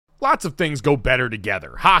Lots of things go better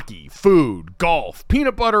together. Hockey, food, golf,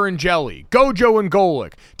 peanut butter and jelly, Gojo and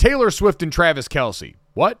Golic, Taylor Swift and Travis Kelce.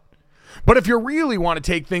 What? But if you really want to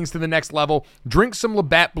take things to the next level, drink some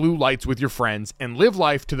Labatt Blue Lights with your friends and live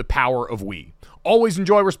life to the power of we. Always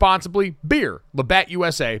enjoy responsibly. Beer, Labatt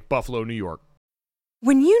USA, Buffalo, New York.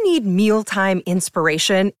 When you need mealtime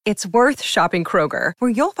inspiration, it's worth shopping Kroger, where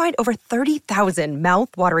you'll find over 30,000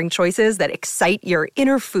 mouth-watering choices that excite your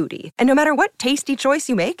inner foodie. And no matter what tasty choice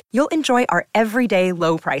you make, you'll enjoy our everyday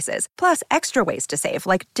low prices, plus extra ways to save,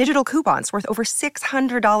 like digital coupons worth over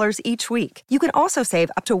 $600 each week. You can also save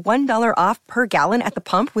up to $1 off per gallon at the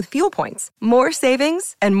pump with fuel points. More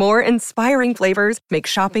savings and more inspiring flavors make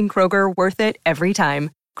shopping Kroger worth it every time.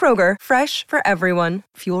 Kroger, fresh for everyone.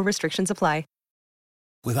 Fuel restrictions apply.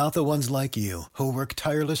 Without the ones like you, who work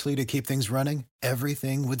tirelessly to keep things running,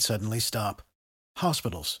 everything would suddenly stop.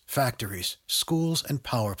 Hospitals, factories, schools, and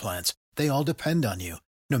power plants, they all depend on you.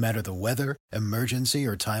 No matter the weather, emergency,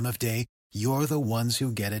 or time of day, you're the ones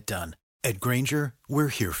who get it done. At Grainger, we're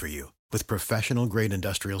here for you with professional-grade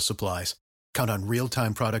industrial supplies. Count on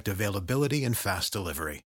real-time product availability and fast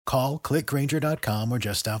delivery. Call, clickgrainger.com, or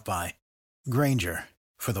just stop by. Grainger,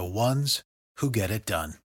 for the ones who get it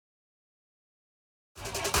done.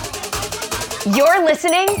 You're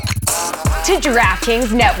listening to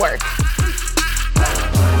DraftKings Network.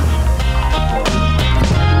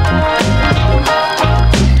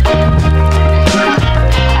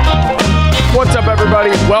 What's up,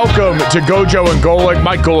 everybody? Welcome to Gojo and Golic.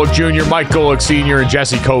 Mike Golic Jr., Mike Golic Sr., and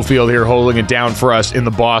Jesse Cofield here holding it down for us in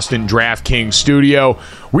the Boston DraftKings studio.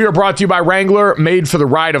 We are brought to you by Wrangler, made for the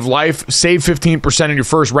ride of life. Save 15% on your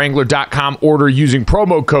first Wrangler.com order using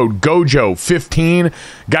promo code GOJO15.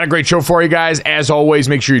 Got a great show for you guys. As always,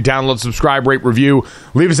 make sure you download, subscribe, rate, review.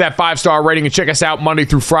 Leave us that 5-star rating and check us out Monday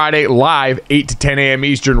through Friday live, 8 to 10 a.m.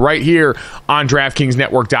 Eastern, right here on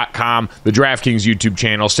DraftKingsNetwork.com, the DraftKings YouTube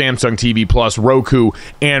channel, Samsung TV Plus, Roku,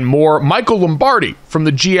 and more. Michael Lombardi from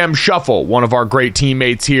the GM Shuffle, one of our great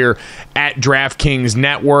teammates here at DraftKings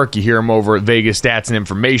Network. You hear him over at Vegas Stats and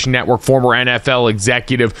Information Network, former NFL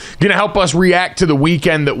executive. Going to help us react to the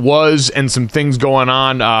weekend that was and some things going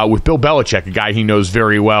on with Bill Belichick, a guy he knows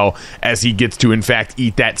very well, as he gets to, in fact,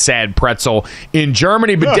 eat that sad pretzel in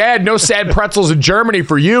Germany. But, Dad, no sad pretzels in Germany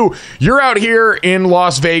for you. You're out here in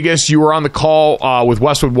Las Vegas. You were on the call with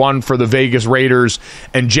Westwood One for the Vegas Raiders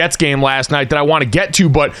and Jets game last night that I want to get to.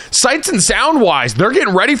 But sights and sound-wise, they're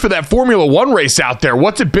getting ready for that Formula One race out there.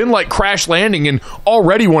 What's it been like crash landing in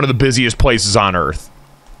already one of the busiest places on earth?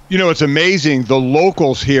 You know, it's amazing. The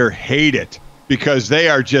locals here hate it because they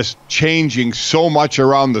are just changing so much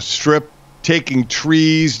around the strip, taking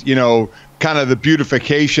trees, you know, kind of the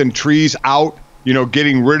beautification trees out, you know,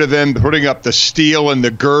 getting rid of them, putting up the steel and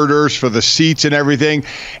the girders for the seats and everything.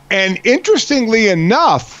 And interestingly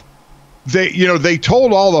enough, they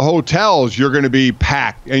told all the hotels you're going to be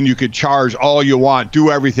packed and you could charge all you want,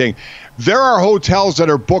 do everything. There are hotels that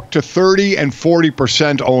are booked to 30 and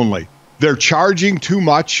 40% only. They're charging too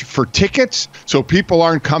much for tickets, so people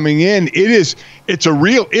aren't coming in. It's a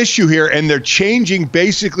real issue here, and they're changing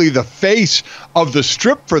basically the face of the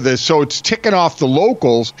strip for this. So it's ticking off the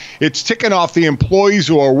locals. It's ticking off the employees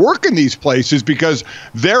who are working these places because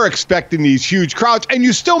they're expecting these huge crowds, and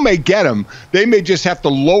you still may get them. They may just have to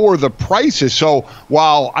lower the prices. So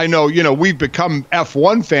while I know, we've become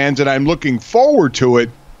F1 fans, and I'm looking forward to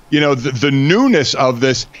it, the newness of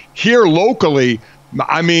this here locally,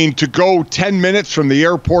 I mean, to go 10 minutes from the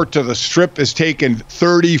airport to the strip has taken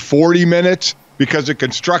 30, 40 minutes because of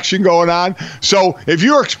construction going on. So if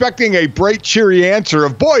you're expecting a bright, cheery answer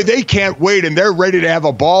of, boy, they can't wait and they're ready to have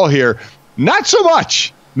a ball here, not so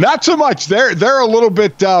much. Not so much. They're a little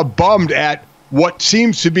bit bummed at what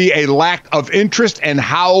seems to be a lack of interest and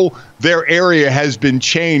how their area has been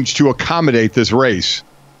changed to accommodate this race.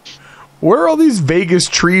 Where are all these Vegas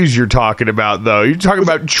trees you're talking about, though? You're talking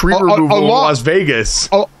about tree removal in Las Vegas.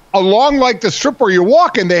 Along like the strip where you're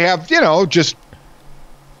walking, they have, just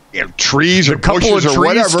trees or bushes or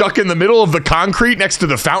whatever. Stuck in the middle of the concrete next to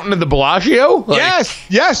the fountain of the Bellagio?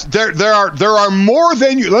 Yes. There are more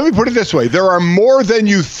than you. Let me put it this way: there are more than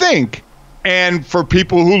you think. And for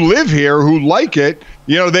people who live here who like it,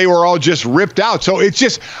 they were all just ripped out. So it's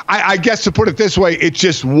just, I guess to put it this way, it's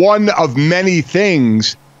just one of many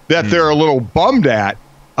things that they're a little bummed at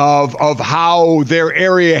of how their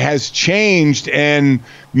area has changed and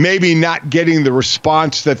maybe not getting the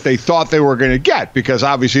response that they thought they were going to get, because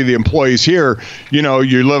obviously the employees here, you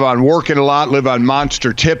live on working a lot, live on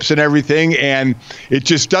monster tips and everything, and it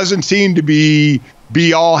just doesn't seem to be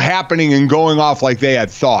all happening and going off like they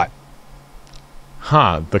had thought.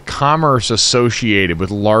 the commerce associated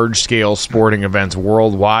with large-scale sporting events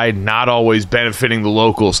worldwide not always benefiting the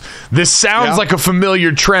locals. This sounds like a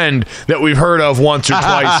familiar trend that we've heard of once or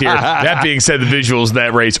twice here. That being said, the visuals of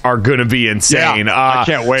that race are going to be insane. I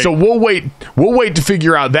can't wait. So we'll wait to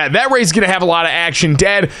figure out that. That race is going to have a lot of action.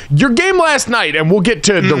 Dad, your game last night, and we'll get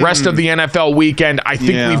to the rest of the NFL weekend. I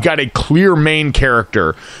think we've got a clear main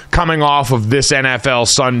character coming off of this NFL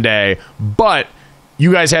Sunday, but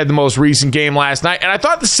you guys had the most recent game last night, and I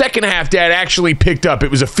thought the second half, Dad, actually picked up. It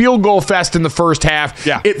was a field goal fest in the first half.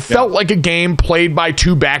 It felt like a game played by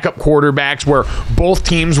two backup quarterbacks where both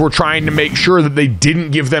teams were trying to make sure that they didn't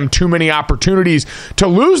give them too many opportunities to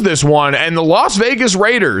lose this one. And the Las Vegas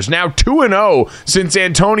Raiders, now 2-0 since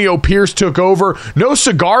Antonio Pierce took over. No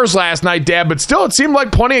cigars last night, Dad, but still it seemed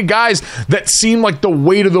like plenty of guys that seemed like the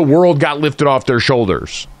weight of the world got lifted off their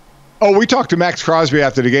shoulders. Oh, we talked to Max Crosby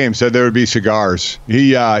after the game, said there would be cigars.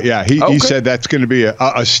 He said that's going to be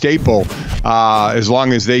a staple as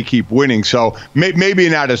long as they keep winning. So maybe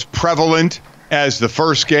not as prevalent as the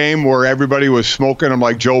first game where everybody was smoking them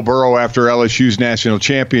like Joe Burrow after LSU's national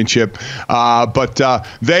championship. But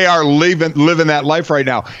they are living that life right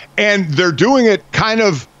now. And they're doing it kind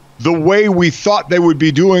of the way we thought they would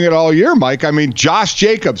be doing it all year, Mike. I mean, Josh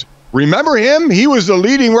Jacobs. Remember him? He was the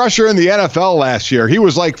leading rusher in the NFL last year. He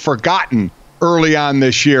was like forgotten early on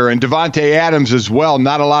this year, and Devontae Adams as well,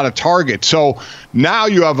 not a lot of targets. So now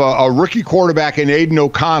you have a rookie quarterback in Aiden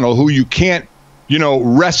O'Connell who you can't,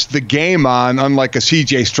 rest the game on, unlike a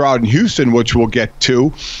C.J. Stroud in Houston, which we'll get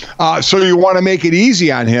to. So you want to make it easy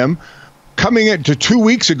on him. Coming into 2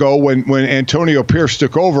 weeks ago when Antonio Pierce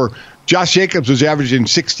took over, Josh Jacobs was averaging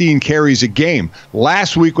 16 carries a game.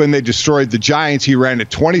 Last week when they destroyed the Giants, he ran it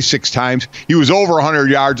 26 times. He was over 100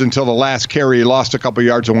 yards until the last carry. He lost a couple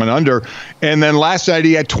yards and went under. And then last night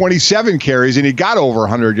he had 27 carries and he got over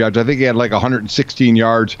 100 yards. I think he had like 116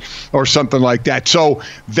 yards or something like that. So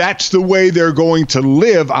that's the way they're going to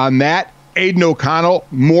live on that. Aiden O'Connell,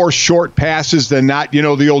 more short passes than not,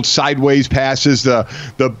 the old sideways passes,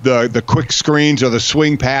 the quick screens or the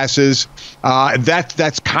swing passes.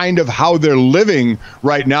 That's kind of how they're living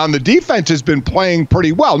right now. And the defense has been playing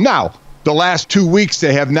pretty well. Now, the last 2 weeks,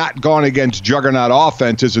 they have not gone against juggernaut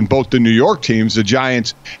offenses in both the New York teams, the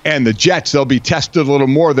Giants and the Jets. They'll be tested a little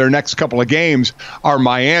more. Their next couple of games are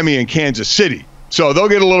Miami and Kansas City. So they'll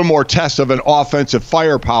get a little more test of an offensive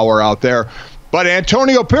firepower out there. But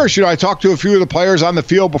Antonio Pierce, I talked to a few of the players on the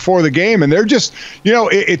field before the game, and they're just,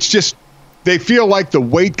 it's just, they feel like the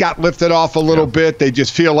weight got lifted off a little bit. They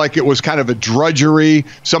just feel like it was kind of a drudgery.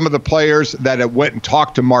 Some of the players that had went and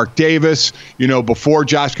talked to Mark Davis, before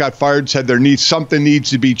Josh got fired, said something needs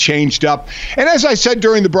to be changed up. And as I said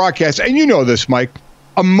during the broadcast, and you know this, Mike,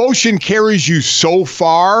 emotion carries you so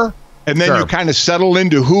far, and then you kind of settle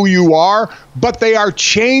into who you are, but they are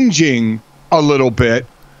changing a little bit.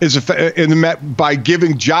 By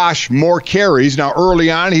giving Josh more carries. Now, early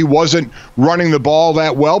on, he wasn't running the ball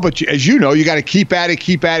that well, but as you know, you got to keep at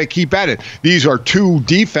it. These are two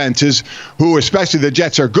defenses who, especially the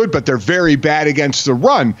Jets, are good, but they're very bad against the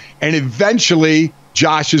run. And eventually,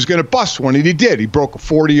 Josh is going to bust one, and he did. He broke a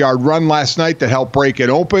 40-yard run last night that helped break it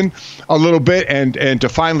open a little bit and to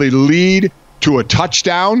finally lead to a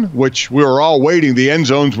touchdown, which we were all waiting. The end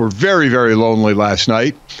zones were very, very lonely last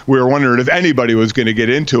night. We were wondering if anybody was going to get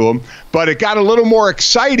into them. But it got a little more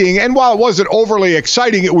exciting. And while it wasn't overly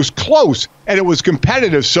exciting, it was close and it was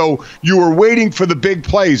competitive. So you were waiting for the big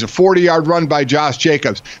plays, a 40-yard run by Josh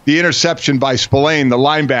Jacobs, the interception by Spillane, the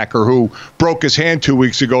linebacker who broke his hand 2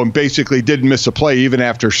 weeks ago and basically didn't miss a play even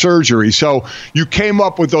after surgery. So you came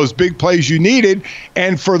up with those big plays you needed.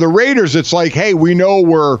 And for the Raiders, it's like, hey, we know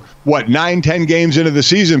we're, 9-10 games into the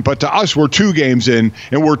season, but to us, we're 2 games in,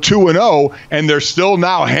 and we're 2-0, and they're still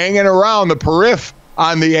now hanging around the periphery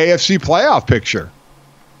on the AFC playoff picture.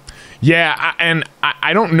 Yeah, and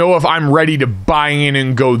I don't know if I'm ready to buy in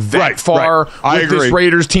and go that far with this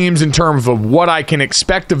Raiders teams in terms of what I can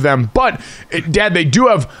expect of them. But, Dad, they do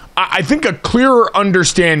have, I think, a clearer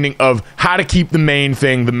understanding of how to keep the main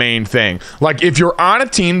thing. Like, if you're on a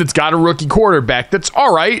team that's got a rookie quarterback, that's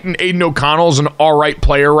all right, and Aiden O'Connell's an all right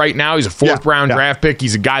player right now. He's a fourth-round draft pick.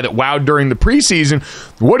 He's a guy that wowed during the preseason.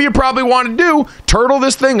 What do you probably want to do? Turtle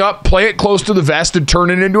this thing up, play it close to the vest, and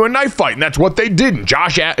turn it into a knife fight. And that's what they did. And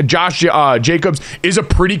Josh Jacobs is a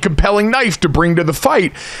pretty compelling knife to bring to the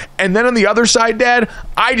fight. And then on the other side, Dad,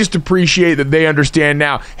 I just appreciate that they understand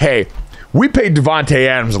now, hey, we paid Davante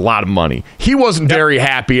Adams a lot of money. He wasn't very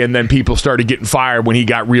happy, and then people started getting fired when he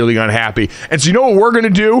got really unhappy. And so you know what we're going to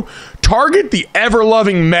do? Target the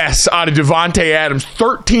ever-loving mess out of Davante Adams.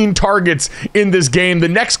 13 targets in this game. The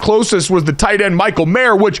next closest was the tight end Michael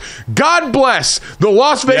Mayer, which, God bless the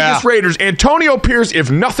Las Vegas Raiders. Antonio Pierce, if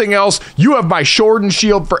nothing else, you have my sword and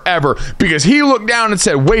shield forever, because he looked down and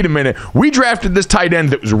said, wait a minute, we drafted this tight end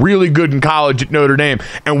that was really good in college at Notre Dame,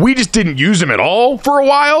 and we just didn't use him at all for a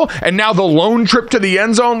while, and now the lone trip to the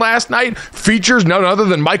end zone last night features none other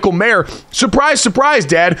than Michael Mayer. Surprise, surprise,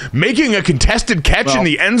 Dad, making a contested catch in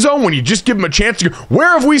the end zone when you just give him a chance to go. Where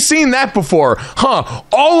have we seen that before?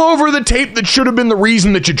 All over the tape that should have been the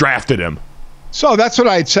reason that you drafted him. So that's what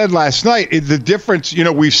I had said last night. The difference,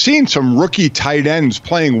 we've seen some rookie tight ends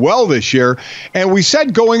playing well this year, and we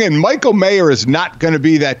said going in, Michael Mayer is not going to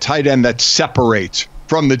be that tight end that separates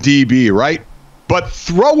from the DB, right? But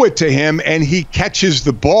throw it to him, and he catches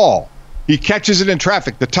the ball. He catches it in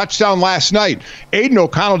traffic. The touchdown last night, Aiden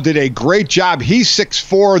O'Connell did a great job. He's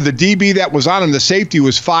 6'4". The DB that was on him, the safety,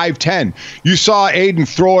 was 5'10". You saw Aiden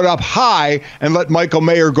throw it up high and let Michael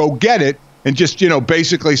Mayer go get it and just,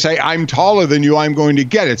 basically say, I'm taller than you, I'm going to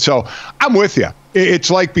get it. So I'm with you. It's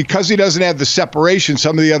like because he doesn't have the separation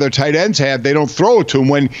some of the other tight ends have, they don't throw it to him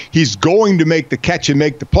when he's going to make the catch and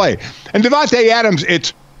make the play. And Davante Adams,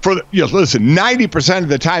 it's listen, 90% of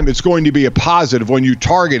the time it's going to be a positive when you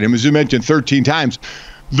target him, as you mentioned 13 times.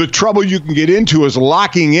 The trouble you can get into is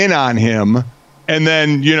locking in on him and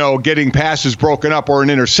then, getting passes broken up or an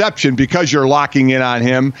interception because you're locking in on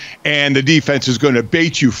him and the defense is going to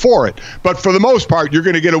bait you for it. But for the most part, you're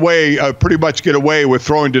going to pretty much get away with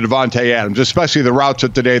throwing to Davante Adams, especially the routes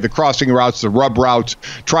of today, the crossing routes, the rub routes,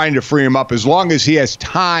 trying to free him up as long as he has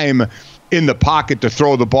time in the pocket to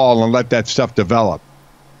throw the ball and let that stuff develop.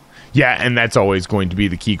 Yeah, and that's always going to be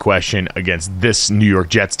the key question against this New York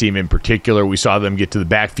Jets team in particular. We saw them get to the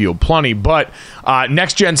backfield plenty, but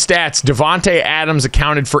next-gen stats, Davante Adams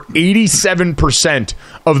accounted for 87%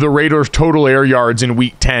 of the Raiders' total air yards in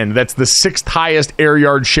Week 10. That's the sixth highest air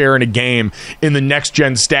yard share in a game in the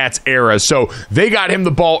next-gen stats era. So they got him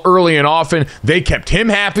the ball early and often. They kept him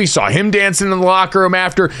happy, saw him dancing in the locker room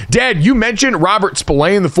after. Dad, you mentioned Robert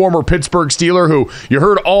Spillane, the former Pittsburgh Steeler, who you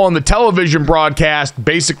heard all on the television broadcast,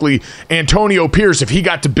 basically Antonio Pierce, if he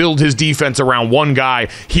got to build his defense around one guy,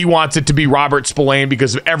 he wants it to be Robert Spillane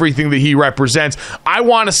because of everything that he represents. I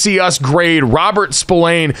want to see us grade Robert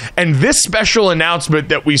Spillane and this special announcement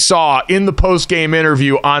that we saw in the post-game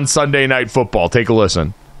interview on Sunday Night Football. Take a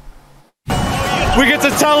listen. We get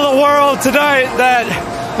to tell the world tonight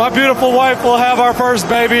that my beautiful wife will have our first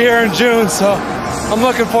baby here in June, so I'm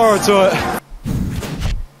looking forward to it.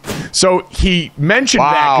 So he mentioned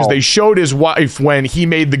that because they showed his wife when he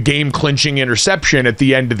made the game-clinching interception at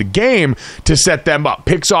the end of the game to set them up.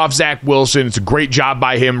 Picks off Zach Wilson. It's a great job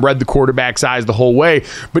by him. Read the quarterback's eyes the whole way.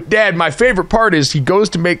 But, Dad, my favorite part is he goes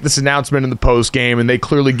to make this announcement in the postgame, and they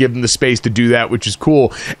clearly give him the space to do that, which is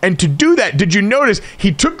cool. And to do that, did you notice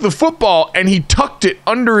he took the football and he tucked it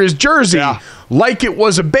under his jersey like it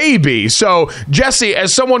was a baby? So, Jesse,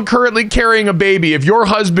 as someone currently carrying a baby, if your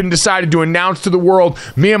husband decided to announce to the world,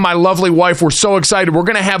 me and my lovely wife were so excited, we're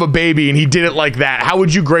going to have a baby, and he did it like that, how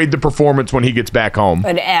would you grade the performance when he gets back home?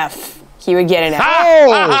 An F. He would get an F.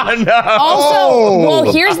 Oh, no. Also,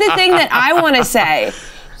 well, here's the thing that I want to say.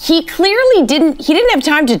 He clearly didn't have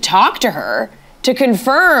time to talk to her to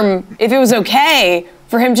confirm if it was okay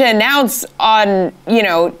for him to announce on,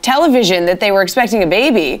 television that they were expecting a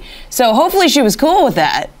baby. So hopefully she was cool with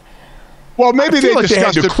that. Well, maybe they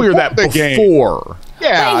had to clear that before.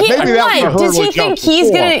 Yeah, maybe that was does he think he's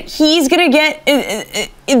gonna get?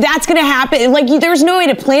 That's gonna happen? Like, there's no way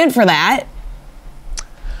to plan for that.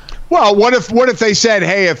 Well, what if they said,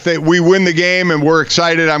 hey, if we win the game and we're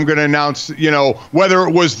excited, I'm going to announce, whether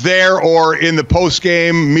it was there or in the post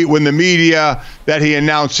game meet with the media that he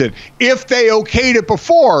announced it. If they okayed it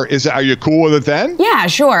before, are you cool with it then? Yeah,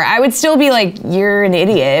 sure. I would still be like, you're an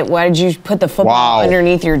idiot. Why did you put the football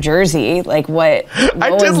underneath your jersey? Like, what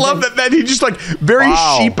I did love that he just very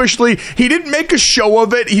sheepishly, he didn't make a show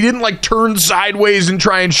of it. He didn't turn sideways and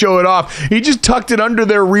try and show it off. He just tucked it under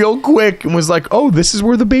there real quick and was like, oh, this is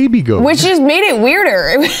where the baby goes. Which just made it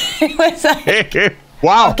weirder. It was like,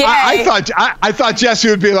 wow. Okay. I thought Jesse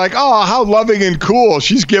would be like, oh, how loving and cool.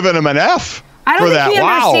 She's giving him an F. I don't think he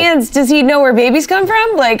understands. Does he know where babies come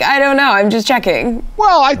from? I don't know. I'm just checking.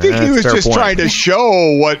 Well, I think he was just trying to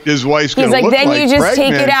show what his wife's going to look like. He's like, then you just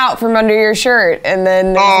take it out from under your shirt and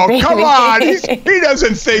then. Oh, come on. He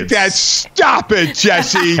doesn't think that. Stop it,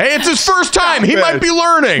 Jesse. Hey, it's his first time. He might be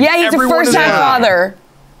learning. Yeah, he's a first-time father.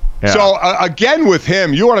 Yeah. So, again, with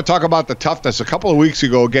him, you want to talk about the toughness. A couple of weeks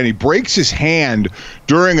ago, again, he breaks his hand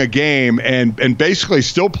during a game and basically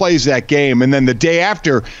still plays that game. And then the day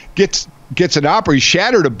after gets an opera. He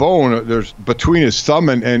shattered a bone there's between his thumb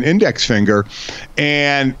and index finger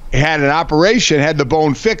and had an operation, had the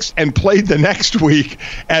bone fixed, and played the next week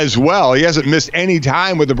as well. He hasn't missed any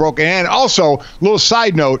time with a broken hand. Also, little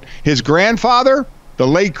side note, his grandfather, the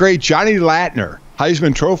late, great Johnny Latner,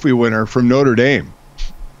 Heisman Trophy winner from Notre Dame.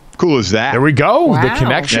 Cool as that. There we go. Wow. The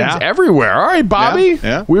connections everywhere. All right, Bobby.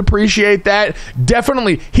 Yeah. We appreciate that.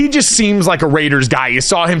 Definitely. He just seems like a Raiders guy. You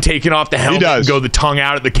saw him taking off the helmet and go the tongue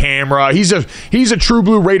out at the camera. He's a true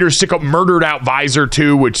blue Raiders stick up, murdered out visor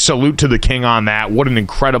too, which salute to the king on that. What an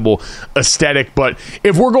incredible aesthetic. But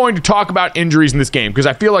if we're going to talk about injuries in this game, because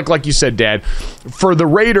I feel like you said, Dad, for the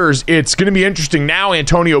Raiders, it's going to be interesting now.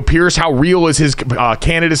 Antonio Pierce, how real is his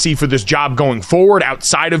candidacy for this job going forward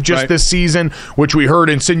outside of just this season, which we heard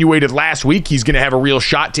insinuated last week he's going to have a real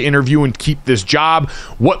shot to interview and keep this job.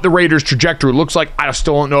 What the Raiders' trajectory looks like, I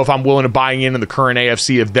still don't know if I'm willing to buy in the current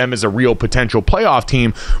AFC of them as a real potential playoff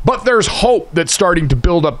team, but there's hope that's starting to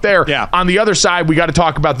build up there. Yeah. On the other side, we got to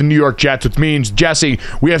talk about the New York Jets, which means, Jesse,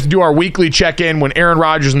 we have to do our weekly check-in when Aaron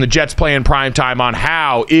Rodgers and the Jets play in primetime on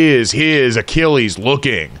how is his Achilles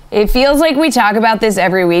looking. It feels like we talk about this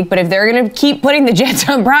every week, but if they're going to keep putting the Jets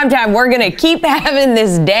on primetime, we're going to keep having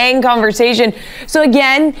this dang conversation. So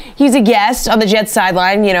again, he's a guest on the Jets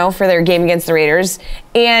sideline, for their game against the Raiders.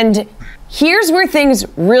 And here's where things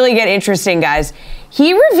really get interesting, guys.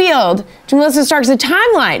 He revealed to Melissa Starks a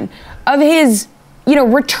timeline of his,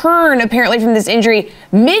 return apparently from this injury.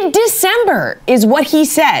 Mid-December is what he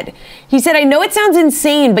said. He said, I know it sounds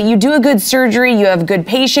insane, but you do a good surgery, you have a good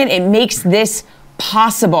patient, it makes this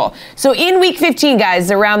possible. So in week 15,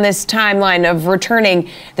 guys, around this timeline of returning,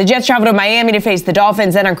 the Jets travel to Miami to face the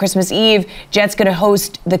Dolphins. Then on Christmas Eve, Jets going to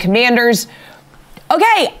host the Commanders.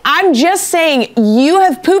 Okay, I'm just saying, you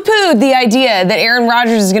have poo-pooed the idea that Aaron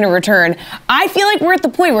Rodgers is going to return. I feel like we're at the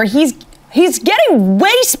point where he's getting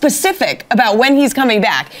way specific about when he's coming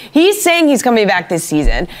back. He's saying he's coming back this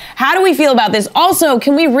season. How do we feel about this? Also,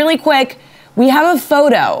 can we really quick, we have a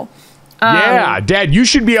photo. Dad, you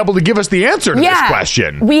should be able to give us the answer to this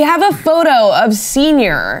question. We have a photo of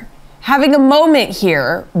Senior having a moment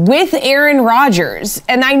here with Aaron Rodgers.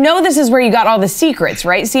 And I know this is where you got all the secrets,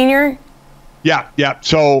 right, Senior? Yeah.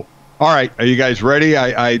 So, all right, are you guys ready?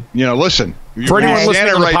 Listen. For anyone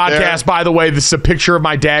listening on the podcast, by the way, this is a picture of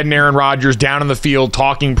my dad and Aaron Rodgers down in the field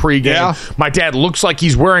talking pregame. Yeah. My dad looks like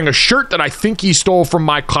he's wearing a shirt that I think he stole from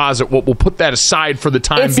my closet. We'll put that aside for the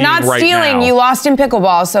time being. It's not right stealing. Now. You lost in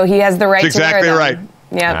pickleball, so he has the right That's to wear them. exactly right.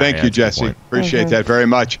 Yeah. Thank you, Jesse. Appreciate that very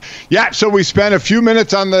much. Yeah, so we spent a few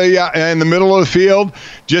minutes on in the middle of the field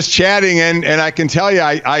just chatting, and I can tell you,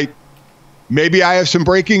 maybe I have some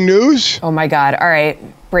breaking news. Oh, my God. All right.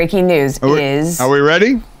 Breaking news is... Are we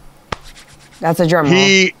ready? That's a drum roll.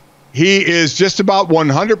 He is just about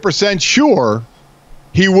 100% sure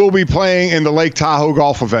he will be playing in the Lake Tahoe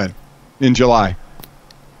golf event in July.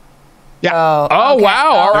 Yeah. Oh, okay.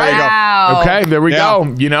 Wow. All right. Wow. Okay, there we go.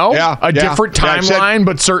 A different timeline,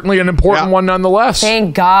 but certainly an important one nonetheless.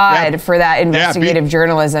 Thank God for that investigative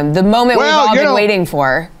journalism. The moment we've all been waiting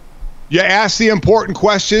for. You asked the important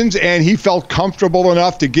questions, and he felt comfortable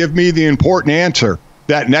enough to give me the important answer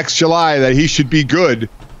that next July that he should be good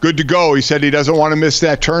to go. He said he doesn't want to miss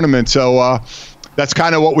that tournament. So that's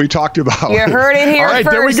kind of what we talked about. You heard it here first.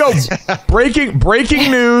 All right, there we go.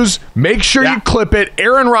 Breaking news. Make sure you clip it.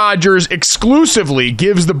 Aaron Rodgers exclusively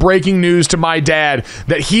gives the breaking news to my dad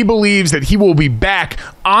that he believes that he will be back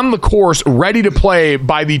on the course, ready to play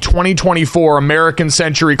by the 2024 American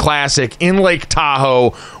Century Classic in Lake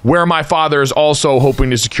Tahoe, where my father is also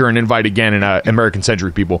hoping to secure an invite again. And American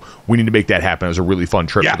Century people, we need to make that happen. It was a really fun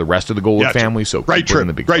trip for the rest of the Golick family. So great trip.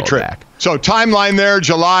 The big great trip. Back. So timeline there,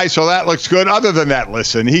 July. So that looks good. Other than that,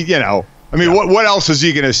 listen, what else is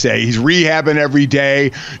he going to say? He's rehabbing every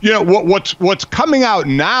day. What's coming out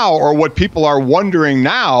now, or what people are wondering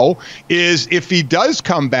now, is if he does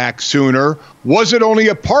come back sooner, was it only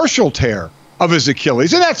a partial tear of his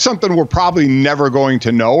Achilles? And that's something we're probably never going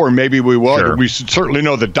to know, or maybe we will. Sure. We certainly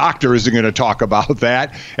know the doctor isn't going to talk about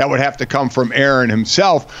that. That would have to come from Aaron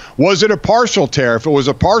himself. Was it a partial tear? If it was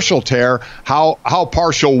a partial tear, how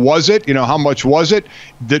partial was it? How much was it?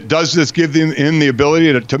 Does this give him the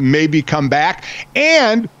ability to maybe come back?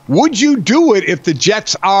 And would you do it if the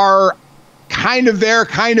Jets are kind of there,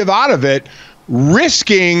 kind of out of it,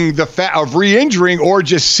 risking the fact of re-injuring, or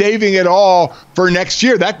just saving it all for next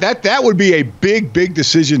year? That would be a big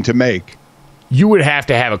decision to make. you would have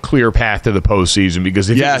to have a clear path to the postseason, because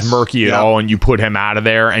if it's murky at all and you put him out of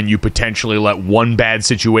there and you potentially let one bad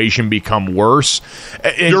situation become worse,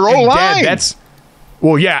 your O-line. Dad,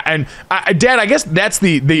 I guess that's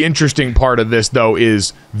the interesting part of this, though,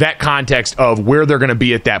 is that context of where they're going to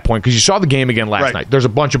be at that point, because you saw the game again last night. There's a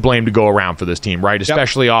bunch of blame to go around for this team, right?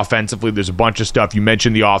 Especially offensively. There's a bunch of stuff. You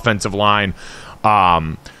mentioned the offensive line,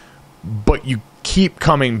 but you keep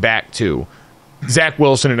coming back to Zach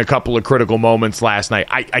Wilson in a couple of critical moments last night.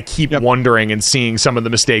 I keep wondering and seeing some of the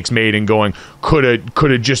mistakes made and going, could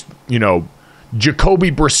have just,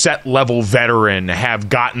 Jacoby Brissett level veteran have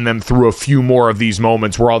gotten them through a few more of these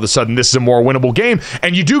moments where all of a sudden this is a more winnable game,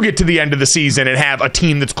 and you do get to the end of the season and have a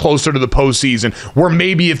team that's closer to the postseason, where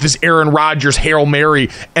maybe if this Aaron Rodgers Hail Mary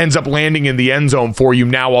ends up landing in the end zone for you,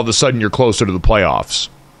 now all of a sudden you're closer to the playoffs.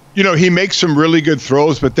 He makes some really good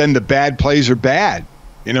throws, but then the bad plays are bad.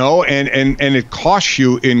 And it costs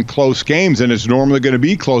you in close games, and it's normally going to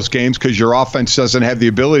be close games because your offense doesn't have the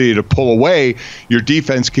ability to pull away. Your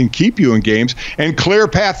defense can keep you in games, and clear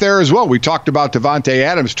path there as well. We talked about Devontae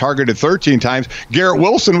Adams targeted 13 times. Garrett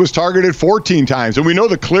Wilson was targeted 14 times, and we know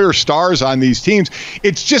the clear stars on these teams.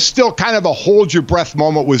 It's just still kind of a hold your breath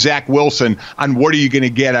moment with Zach Wilson on what are you going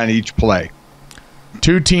to get on each play.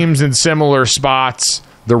 Two teams in similar spots.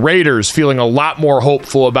 The Raiders feeling a lot more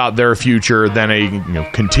hopeful about their future than a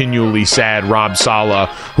continually sad Rob Saleh,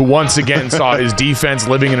 who once again saw his defense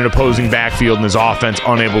living in an opposing backfield and his offense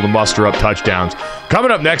unable to muster up touchdowns.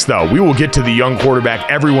 Coming up next, though, we will get to the young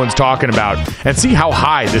quarterback everyone's talking about and see how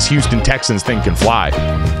high this Houston Texans thing can fly.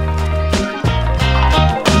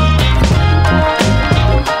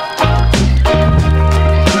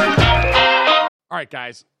 All right,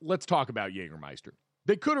 guys, let's talk about Jägermeister.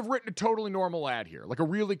 They could have written a totally normal ad here, like a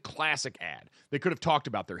really classic ad. They could have talked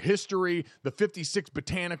about their history, the 56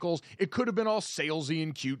 botanicals. It could have been all salesy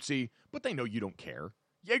and cutesy, but they know you don't care.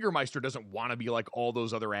 Jägermeister doesn't want to be like all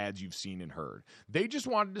those other ads you've seen and heard. They just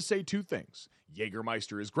wanted to say two things.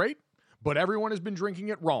 Jägermeister is great, but everyone has been drinking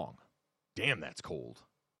it wrong. Damn, that's cold.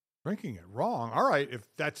 Drinking it wrong? All right, if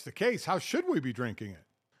that's the case, how should we be drinking it?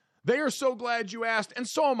 They are so glad you asked, and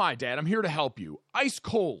so am I, Dad. I'm here to help you. Ice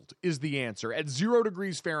cold is the answer, at 0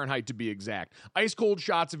 degrees Fahrenheit to be exact. Ice cold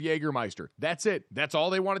shots of Jägermeister. That's it. That's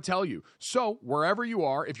all they want to tell you. So, wherever you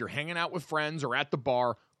are, if you're hanging out with friends or at the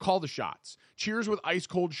bar, call the shots. Cheers with ice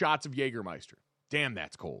cold shots of Jägermeister. Damn,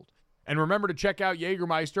 that's cold. And remember to check out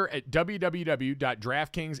Jägermeister at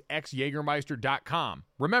www.draftkingsxjagermeister.com.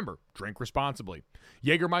 Remember, drink responsibly.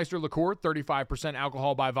 Jägermeister liqueur, 35%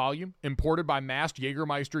 alcohol by volume, imported by Mast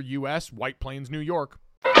Jägermeister US, White Plains, New York.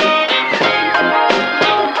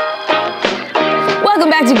 Welcome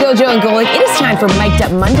back to Gojo and Golic. It is time for Mic'd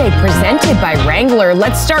Up Monday, presented by Wrangler.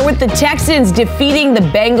 Let's start with the Texans defeating the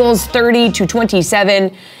Bengals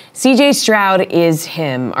 30-27. CJ Stroud is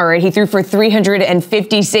him. All right, he threw for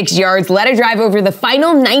 356 yards, led a drive over the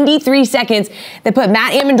final 93 seconds that put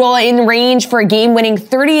Matt Amendola in range for a game-winning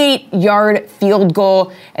 38-yard field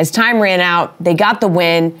goal. As time ran out, they got the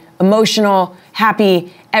win. Emotional,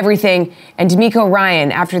 happy, everything. And D'Amico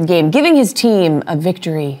Ryan, after the game, giving his team a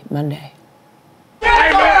victory Monday.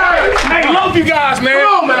 Hey, man. Hey, love you guys, man.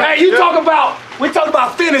 Come on, man. Hey, we talk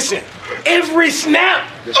about finishing every snap.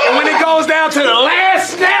 And when it goes down to the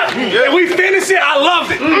last snap and we finish it, I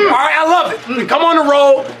love it. All right, I love it. We come on the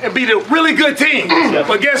road and beat a really good team.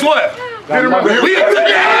 But guess what? We a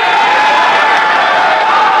good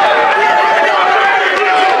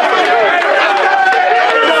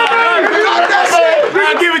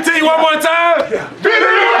I'll give it to you one more time.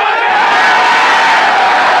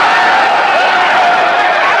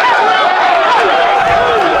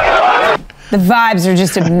 The vibes are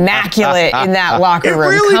just immaculate in that locker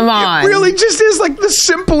room. Come on. It really just is like the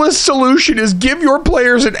simplest solution is give your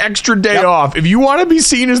players an extra day off. If you want to be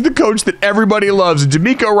seen as the coach that everybody loves,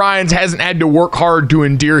 D'Amico Ryans hasn't had to work hard to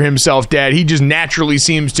endear himself, Dad. He just naturally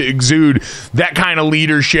seems to exude that kind of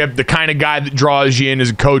leadership, the kind of guy that draws you in as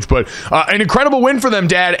a coach. But an incredible win for them,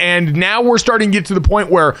 Dad. And now we're starting to get to the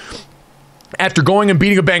point where after going and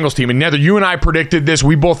beating a Bengals team, and neither you and I predicted this,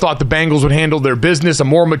 we both thought the Bengals would handle their business, a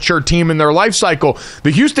more mature team in their life cycle.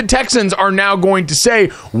 The Houston Texans are now going to say,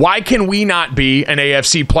 why can we not be an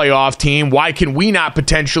AFC playoff team? Why can we not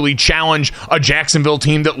potentially challenge a Jacksonville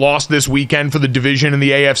team that lost this weekend for the division in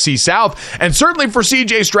the AFC South? And certainly for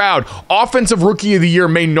CJ Stroud, Offensive Rookie of the Year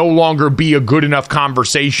may no longer be a good enough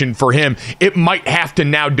conversation for him. It might have to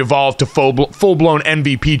now devolve to full-blown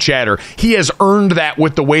MVP chatter. He has earned that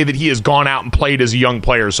with the way that he has gone out and played as a young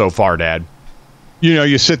player so far, Dad. You know,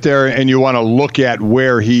 you sit there and you want to look at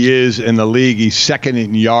where he is in the league. He's second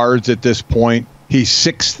in yards at this point. He's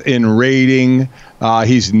 6th in rating.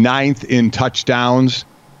 He's 9th in touchdowns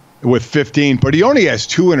with 15, but he only has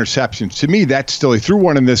 2 interceptions. To me, that's still, he threw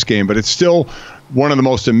one in this game, but it's still one of the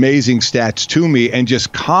most amazing stats to me, and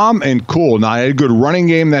just calm and cool. Now, they had a good running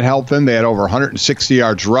game that helped them. They had over 160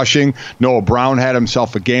 yards rushing. Noah Brown had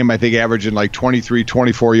himself a game, I think, averaging like 23,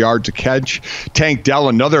 24 yards a catch. Tank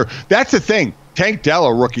Dell, that's the thing. Tank Dell,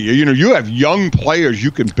 a rookie. You have young players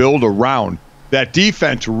you can build around. That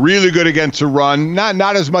defense really good against the run,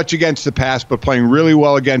 not as much against the pass, but playing really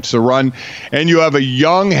well against the run. And you have a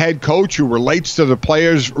young head coach who relates to the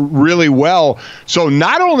players really well. So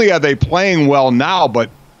not only are they playing well now, but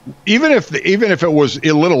even if it was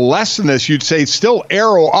a little less than this, you'd say still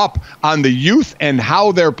arrow up on the youth and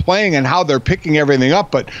how they're playing and how they're picking everything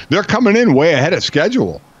up. But they're coming in way ahead of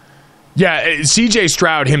schedule. Yeah, C.J.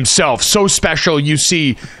 Stroud himself, so special. You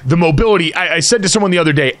see the mobility. I said to someone the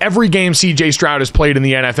other day, every game C.J. Stroud has played in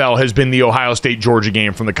the NFL has been the Ohio State-Georgia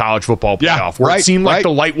game from the college football playoff, where it seemed like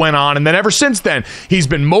the light went on. And then ever since then, he's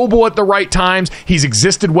been mobile at the right times. He's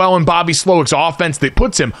existed well in Bobby Slowick's offense that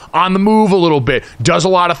puts him on the move a little bit, does a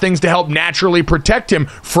lot of things to help naturally protect him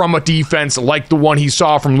from a defense like the one he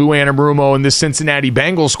saw from Lou Anarumo and this Cincinnati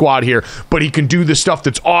Bengals squad here. But he can do the stuff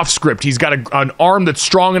that's off script. He's got an arm that's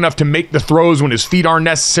strong enough to make the throws when his feet aren't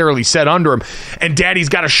necessarily set under him. And Daddy's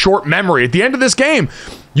got a short memory. At the end of this game,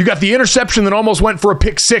 you got the interception that almost went for a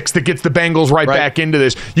pick six that gets the Bengals right back into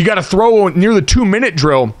this. You got a throw near the 2-minute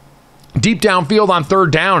drill deep downfield on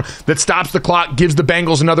 3rd down that stops the clock, gives the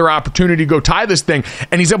Bengals another opportunity to go tie this thing,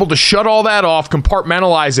 and he's able to shut all that off,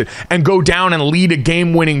 compartmentalize it, and go down and lead a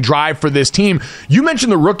game-winning drive for this team. You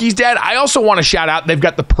mentioned the rookies, Dad. I also want to shout out, they've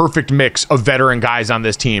got the perfect mix of veteran guys on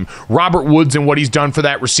this team. Robert Woods and what he's done for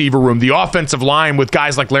that receiver room. The offensive line with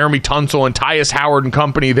guys like Laramie Tunsil and Tyus Howard and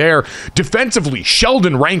company there. Defensively,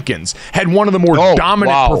 Sheldon Rankins had one of the more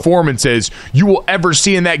dominant performances you will ever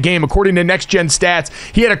see in that game. According to Next Gen Stats,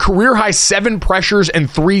 he had a career-high 7 pressures and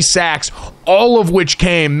 3 sacks, all of which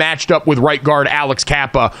came matched up with right guard Alex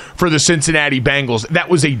Kappa for the Cincinnati Bengals. That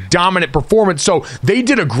was a dominant performance. So they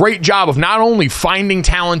did a great job of not only finding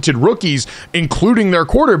talented rookies, including their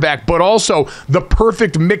quarterback, but also the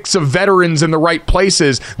perfect mix of veterans in the right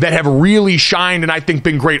places that have really shined and I think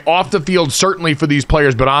been great off the field, certainly for these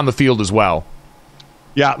players, but on the field as well.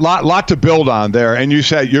 Yeah, lot to build on there. And you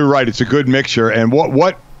said, you're right, it's a good mixture. And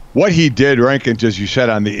what he did, Rankins, as you said,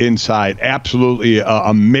 on the inside, absolutely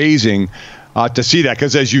amazing to see that.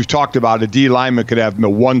 Because as you've talked about, a D lineman could have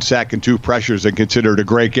 1 sack and 2 pressures and consider it a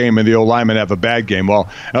great game, and the O lineman have a bad game. Well,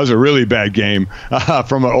 that was a really bad game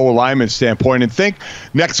from an O lineman standpoint. And think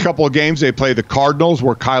next couple of games they play the Cardinals,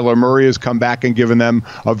 where Kyler Murray has come back and given them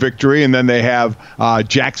a victory, and then they have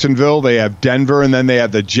Jacksonville, they have Denver, and then they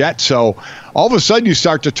have the Jets. So all of a sudden you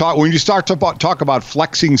start to talk about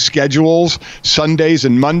flexing schedules, Sundays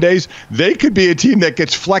and Mondays, they could be a team that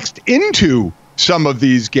gets flexed into some of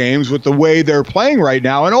these games with the way they're playing right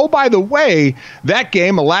now. And oh, by the way, that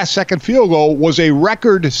game, a last-second field goal, was a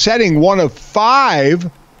record-setting one of 5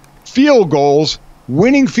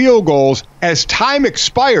 winning field goals as time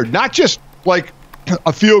expired. Not just like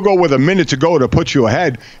a field goal with a minute to go to put you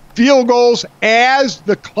ahead. Field goals as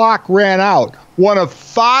the clock ran out. One of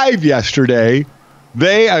 5 yesterday.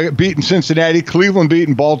 They beaten Cincinnati, Cleveland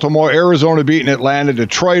beaten Baltimore, Arizona beaten Atlanta,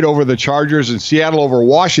 Detroit over the Chargers, and Seattle over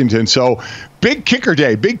Washington. So big kicker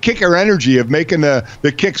day, big kicker energy of making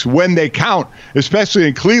the kicks when they count, especially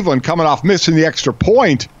in Cleveland coming off missing the extra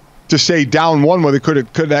point to stay down 1 where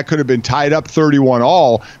that could have been tied up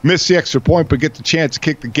 31-all, miss the extra point, but get the chance to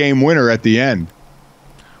kick the game winner at the end.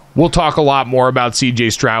 We'll talk a lot more about C.J.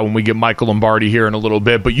 Stroud when we get Michael Lombardi here in a little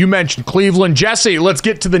bit. But you mentioned Cleveland. Jesse, let's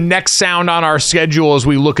get to the next sound on our schedule as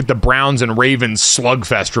we look at the Browns and Ravens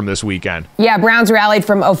slugfest from this weekend. Yeah, Browns rallied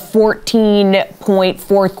from a 14-point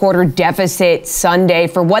fourth-quarter deficit Sunday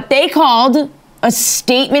for what they called a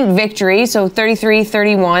statement victory, so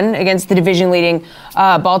 33-31 against the division-leading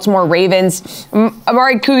Baltimore Ravens.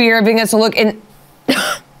 Amari Cougar giving us a look in...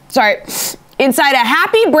 inside a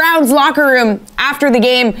happy Browns locker room after the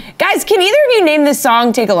game. Guys, can either of you name this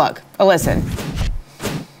song? Take a look. A listen.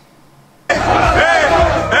 Hey!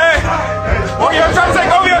 What are you trying to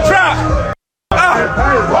take over your trap? What are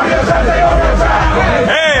you trying to take over your trap?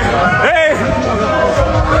 Hey!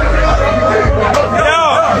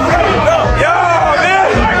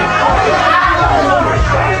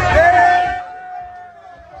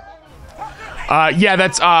 Yeah,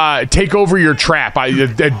 that's Take Over Your Trap.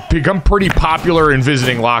 It's become pretty popular in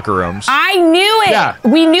visiting locker rooms. I knew it. Yeah.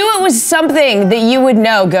 We knew it was something that you would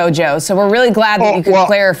know, Gojo, so we're really glad that you could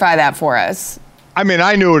clarify that for us. I mean,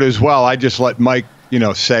 I knew it as well. I just let Mike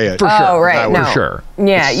say it. For sure. Oh, right. For sure.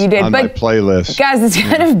 Yeah, you did. On but my playlist. Guys, this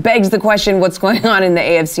kind of begs the question, what's going on in the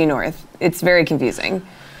AFC North? It's very confusing.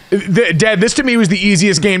 Dad, this to me was the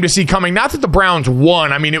easiest game to see coming. Not that the Browns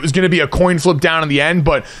won. I mean, it was going to be a coin flip down in the end,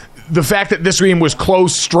 but the fact that this game was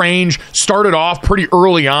close, strange, started off pretty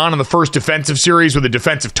early on in the first defensive series with a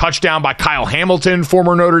defensive touchdown by Kyle Hamilton,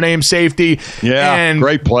 former Notre Dame safety. Yeah, and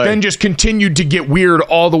great play. Then just continued to get weird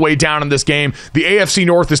all the way down in this game. The AFC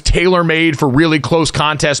North is tailor-made for really close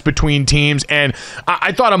contests between teams, and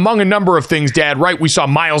I thought among a number of things, Dad, right, we saw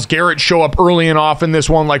Myles Garrett show up early and often this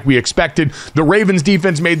one like we expected. The Ravens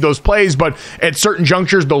defense made those plays, but at certain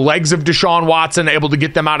junctures, the legs of Deshaun Watson able to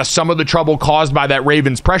get them out of some of the trouble caused by that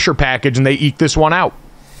Ravens pressure package, and they eked this one out.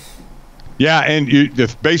 Yeah, and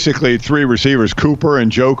basically three receivers, Cooper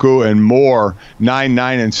and Njoku and Moore, 9,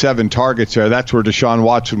 9, and 7 targets there. That's where Deshaun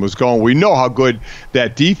Watson was going. We know how good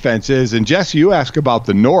that defense is. And, Jesse, you ask about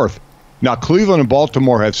the North. Now, Cleveland and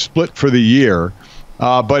Baltimore have split for the year.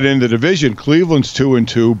 But in the division, Cleveland's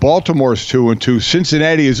 2-2, Baltimore's 2-2,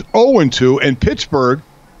 Cincinnati is 0-2, and Pittsburgh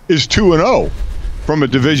is 2-0. From a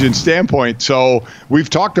division standpoint. So we've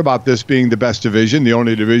talked about this being the best division, the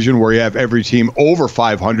only division where you have every team over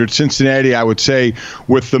 500. Cincinnati, I would say,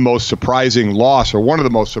 with the most surprising loss, or one of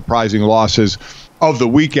the most surprising losses of the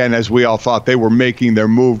weekend, as we all thought they were making their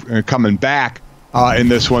move and coming back in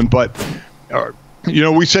this one. But,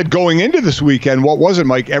 we said going into this weekend, what was it,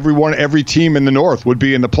 Mike? Every team in the North would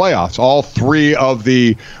be in the playoffs. All three of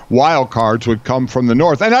the wild cards would come from the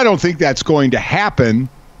North. And I don't think that's going to happen,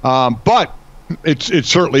 but it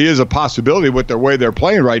certainly is a possibility with the way they're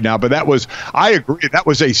playing right now. But I agree, that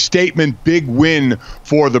was a statement big win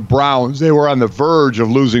for the Browns. They were on the verge of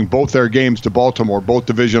losing both their games to Baltimore, both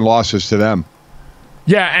division losses to them.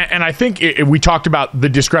 Yeah, and I think we talked about the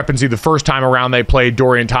discrepancy the first time around they played.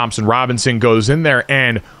 Dorian Thompson-Robinson goes in there,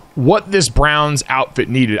 and what this Browns outfit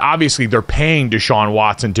needed. Obviously, they're paying Deshaun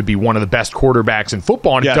Watson to be one of the best quarterbacks in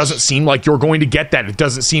football, and It doesn't seem like you're going to get that. It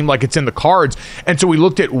doesn't seem like it's in the cards. And so we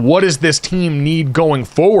looked at what does this team need going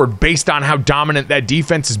forward based on how dominant that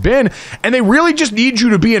defense has been, and they really just need you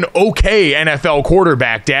to be an okay NFL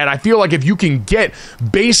quarterback, Dad. I feel like if you can get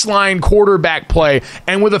baseline quarterback play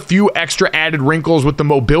and with a few extra added wrinkles with the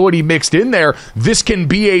mobility mixed in there, this can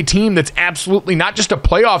be a team that's absolutely not just a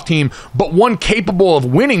playoff team, but one capable of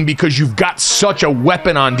winning because you've got such a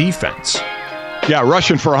weapon on defense. Yeah,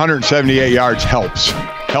 rushing for 178 yards helps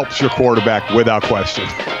your quarterback without question.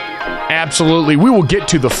 Absolutely. We will get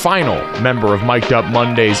to the final member of Mic'd Up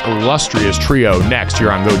Monday's illustrious trio next here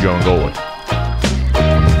on Gojo and Golic.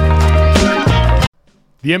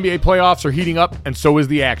 The NBA playoffs are heating up, and so is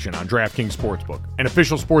the action on DraftKings Sportsbook, an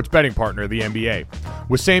official sports betting partner of the NBA.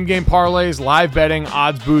 With same-game parlays, live betting,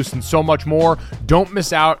 odds boosts, and so much more, don't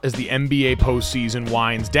miss out as the NBA postseason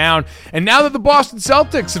winds down. And now that the Boston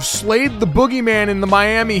Celtics have slayed the boogeyman in the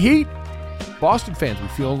Miami Heat, Boston fans, we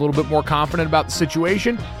feel a little bit more confident about the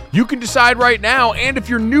situation. You can decide right now, and if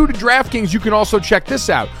you're new to DraftKings, you can also check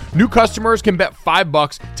this out. New customers can bet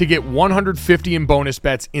 $5 to get $150 in bonus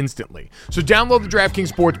bets instantly. So download the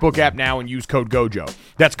DraftKings Sportsbook app now and use code GOJO.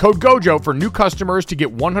 That's code GOJO for new customers to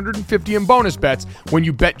get $150 in bonus bets when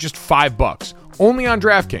you bet just $5. Only on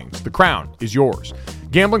DraftKings. The crown is yours.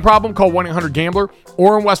 Gambling problem? Call 1-800-GAMBLER.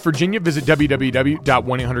 Or in West Virginia, visit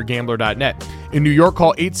www.1800gambler.net. In New York,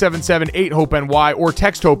 call 877-8-HOPE-NY or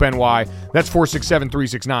text HOPE-NY. That's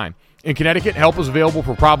 467-369. In Connecticut, help is available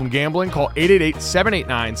for problem gambling. Call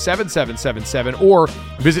 888-789-7777 or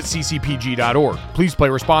visit ccpg.org. Please play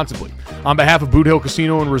responsibly. On behalf of Boot Hill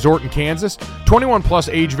Casino and Resort in Kansas, 21 plus,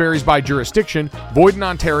 age varies by jurisdiction, void in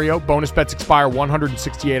Ontario. Bonus bets expire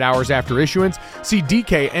 168 hours after issuance. See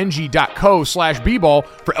dkng.co/bball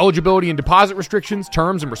for eligibility and deposit restrictions,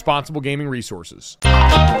 terms, and responsible gaming resources.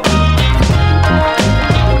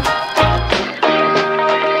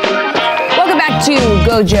 To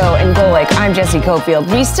Gojo and Golic, I'm Jesse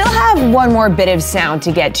Cofield. We still have one more bit of sound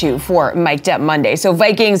to get to for Mic'd Up Monday. So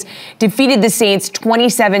Vikings defeated the Saints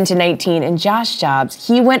 27-19, and Josh Dobbs,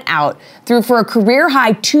 he went out, threw for a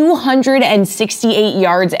career-high 268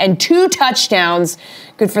 yards and 2 touchdowns.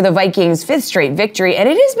 Good for the Vikings' 5th straight victory, and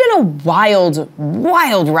it has been a wild,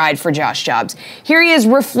 wild ride for Josh Dobbs. Here he is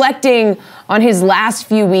reflecting on his last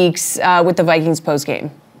few weeks with the Vikings postgame.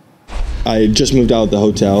 I just moved out of the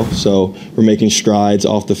hotel, so we're making strides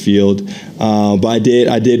off the field. But I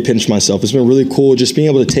did pinch myself. It's been really cool just being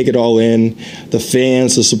able to take it all in. The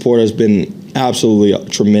fans, the support has been absolutely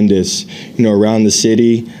tremendous, around the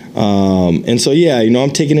city. And so,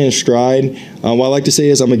 I'm taking it in stride. What I like to say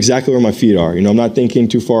is I'm exactly where my feet are. I'm not thinking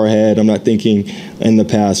too far ahead. I'm not thinking in the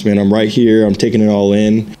past, man. I'm right here. I'm taking it all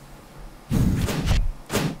in.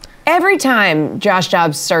 Every time Josh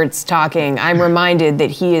Dobbs starts talking, I'm reminded that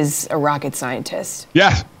he is a rocket scientist.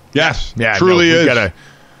 Yes, yeah, truly is. Got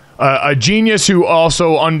a genius who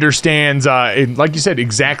also understands, like you said,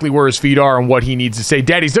 exactly where his feet are and what he needs to say.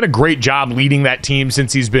 Daddy's done a great job leading that team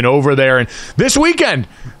since he's been over there. And this weekend,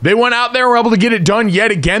 they went out there and were able to get it done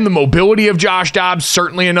yet again. The mobility of Josh Dobbs,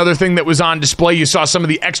 certainly another thing that was on display. You saw some of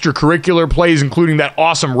the extracurricular plays, including that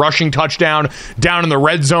awesome rushing touchdown down in the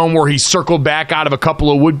red zone where he circled back out of a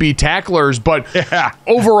couple of would-be tacklers. But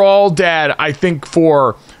overall, Dad, I think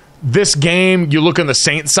for this game, you look on the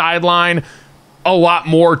Saints sideline, a lot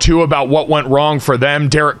more, too, about what went wrong for them.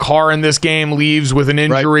 Derek Carr in this game leaves with an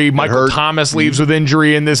injury. Right. Michael Thomas leaves with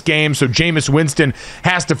injury in this game. So Jameis Winston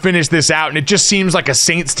has to finish this out. And it just seems like a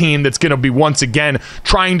Saints team that's going to be, once again,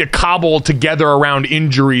 trying to cobble together around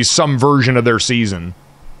injuries some version of their season.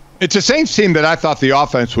 It's a Saints team that I thought the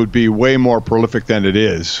offense would be way more prolific than it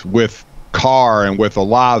is, with Carr and with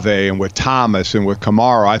Olave and with Thomas and with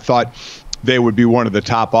Kamara. I thought they would be one of the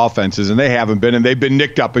top offenses, and they haven't been. And they've been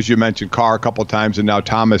nicked up, as you mentioned, Carr a couple times, and now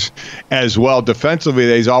Thomas as well. Defensively,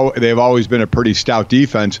 they've always been a pretty stout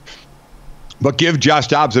defense. But give Josh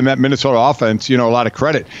Dobbs and that Minnesota offense, a lot of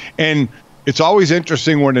credit. And it's always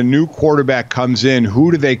interesting when a new quarterback comes in, who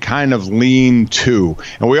do they kind of lean to?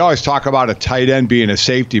 And we always talk about a tight end being a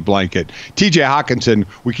safety blanket. TJ Hawkinson,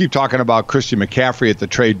 we keep talking about Christian McCaffrey at the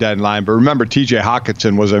trade deadline, but remember TJ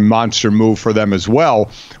Hawkinson was a monster move for them as well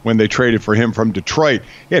when they traded for him from Detroit.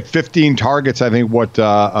 He had 15 targets, I think,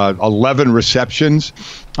 11 receptions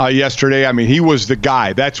yesterday. I mean, he was the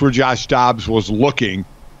guy. That's where Josh Dobbs was looking,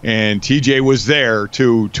 and TJ was there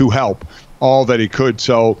to help all that he could.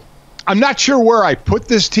 So I'm not sure where I put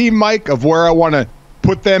this team, Mike, of where I want to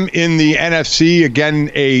put them in the NFC. Again,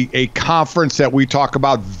 a conference that we talk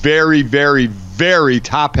about very, very, very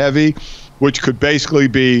top-heavy, which could basically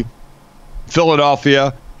be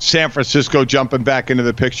Philadelphia, San Francisco jumping back into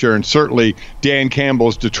the picture, and certainly Dan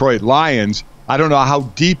Campbell's Detroit Lions. I don't know how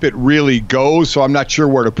deep it really goes, so I'm not sure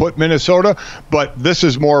where to put Minnesota, but this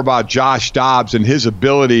is more about Josh Dobbs and his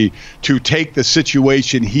ability to take the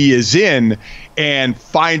situation he is in and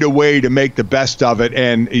find a way to make the best of it.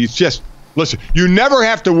 And he's just, listen, you never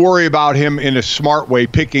have to worry about him in a smart way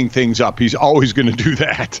picking things up. He's always going to do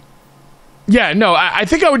that. Yeah, no, I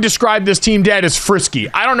think I would describe this team, Dad, as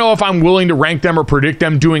frisky. I don't know if I'm willing to rank them or predict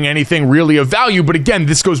them doing anything really of value, but again,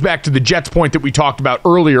 this goes back to the Jets point that we talked about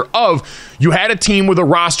earlier of you had a team with a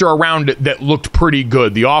roster around it that looked pretty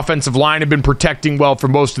good. The offensive line had been protecting well for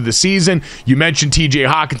most of the season. You mentioned TJ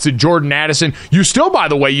Hawkinson, Jordan Addison. You still, by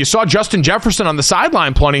the way, you saw Justin Jefferson on the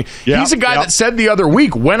sideline plenty. Yep, he's a guy that said the other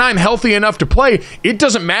week, when I'm healthy enough to play, it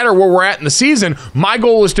doesn't matter where we're at in the season. My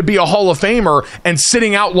goal is to be a Hall of Famer, and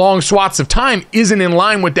sitting out long swaths of time isn't in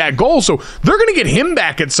line with that goal. So they're going to get him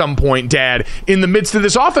back at some point, Dad, in the midst of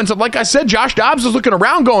this offense. And like I said, Josh Dobbs is looking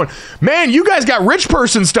around going, man, you guys got rich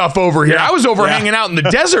person stuff over here. I was over hanging out in the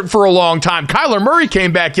desert for a long time. Kyler Murray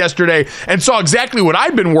came back yesterday and saw exactly what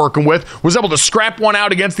I'd been working with, was able to scrap one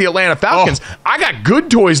out against the Atlanta Falcons. I got good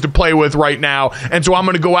toys to play with right now, and so I'm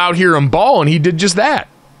going to go out here and ball, and he did just that.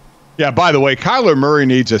 Yeah, by the way, Kyler Murray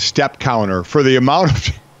needs a step counter for the amount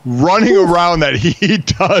of running around that he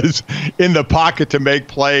does in the pocket to make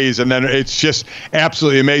plays, and then it's just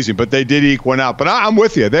absolutely amazing. But they did eke one out. But I'm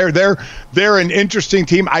with you. They're an interesting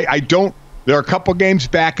team. There are a couple games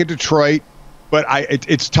back at Detroit, but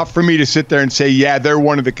it's tough for me to sit there and say, yeah, they're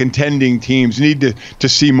one of the contending teams. Need to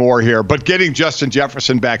see more here. But getting Justin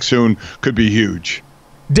Jefferson back soon could be huge.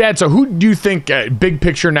 Dad, so who do you think, big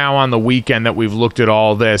picture now on the weekend that we've looked at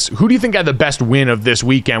all this, who do you think had the best win of this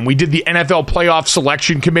weekend? We did the NFL Playoff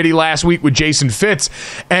Selection Committee last week with Jason Fitz,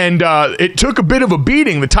 and it took a bit of a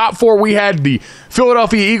beating. The top four, we had the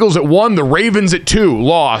Philadelphia Eagles at 1, the Ravens at 2,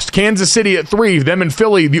 lost. Kansas City at 3, them and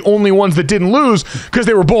Philly, the only ones that didn't lose because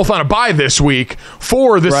they were both on a bye this week.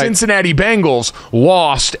 4, the Cincinnati Bengals,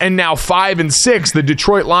 lost. And now 5 and 6, the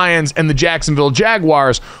Detroit Lions and the Jacksonville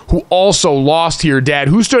Jaguars, who also lost here, Dad.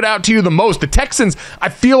 Who stood out to you the most? The Texans, I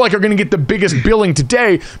feel like, are going to get the biggest billing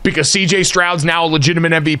today because C.J. Stroud's now a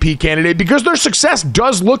legitimate MVP candidate because their success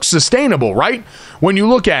does look sustainable, right? When you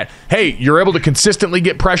look at, hey, you're able to consistently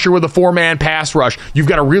get pressure with a 4-man pass rush. You've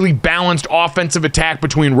got a really balanced offensive attack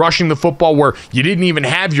between rushing the football where you didn't even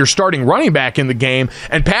have your starting running back in the game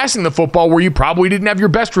and passing the football where you probably didn't have your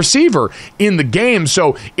best receiver in the game.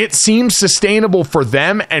 So it seems sustainable for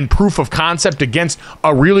them and proof of concept against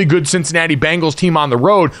a really good Cincinnati Bengals team on the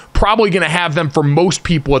road. Probably going to have them for most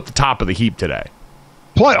people at the top of the heap today.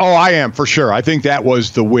 I am, for sure. I think that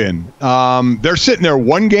was the win. They're sitting there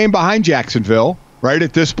 1 game behind Jacksonville, right,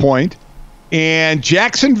 at this point. And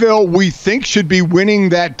Jacksonville, we think, should be winning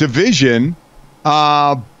that division.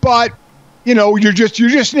 But you're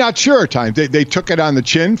just not sure at times. They took it on the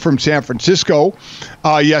chin from San Francisco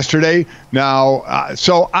yesterday. Now,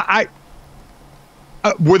 so I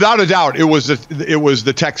without a doubt, it was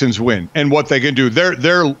the Texans' win and what they can do.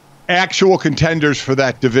 They're actual contenders for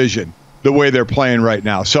that division the way they're playing right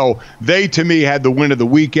now. So they, to me, had the win of the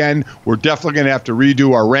weekend. We're definitely going to have to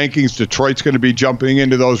redo our rankings. Detroit's going to be jumping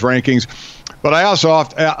into those rankings. But I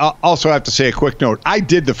also have to say a quick note. I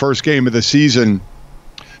did the first game of the season,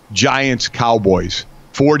 Giants-Cowboys,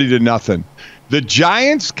 40-0. The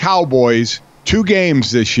Giants-Cowboys, 2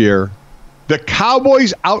 games this year, the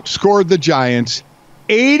Cowboys outscored the Giants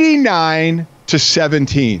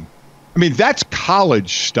 89-17. I mean, that's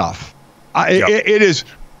college stuff. It is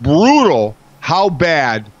brutal how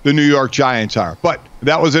bad the New York Giants are. But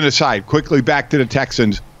that was an aside. Quickly back to the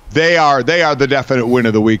Texans. They are the definite win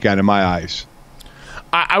of the weekend in my eyes.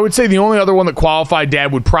 I would say the only other one that qualified,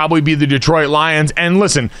 Dad, would probably be the Detroit Lions. And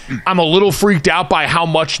listen, I'm a little freaked out by how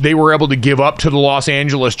much they were able to give up to the Los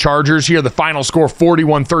Angeles Chargers here. The final score,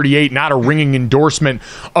 41-38, not a ringing endorsement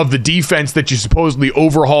of the defense that you supposedly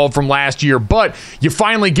overhauled from last year. But you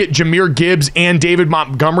finally get Jahmyr Gibbs and David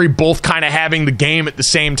Montgomery both kind of having the game at the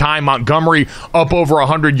same time. Montgomery up over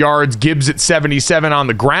 100 yards, Gibbs at 77 on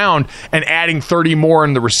the ground, and adding 30 more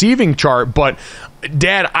in the receiving chart. But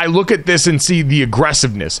Dad, I look at this and see the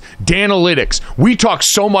aggressiveness, the analytics. We talk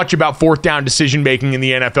so much about fourth down decision-making in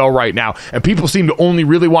the NFL right now, and people seem to only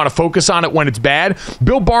really want to focus on it when it's bad.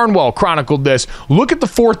 Bill Barnwell chronicled this. Look at the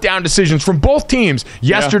fourth down decisions from both teams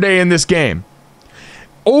yesterday in this game.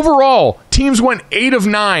 Overall, teams went 8 of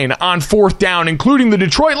 9 on fourth down, including the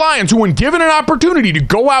Detroit Lions, who, when given an opportunity to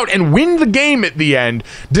go out and win the game at the end,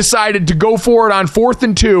 decided to go for it on 4th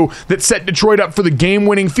and 2 that set Detroit up for the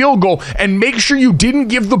game-winning field goal. And make sure you didn't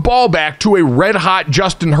give the ball back to a red-hot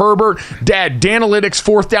Justin Herbert. Dad, Danalytics,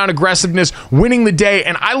 fourth down aggressiveness, winning the day.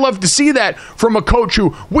 And I love to see that from a coach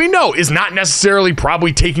who we know is not necessarily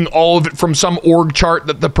probably taking all of it from some org chart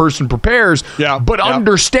that the person prepares, but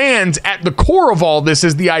understands at the core of all this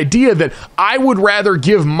is the idea that I would rather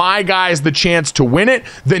give my guys the chance to win it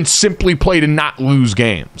than simply play to not lose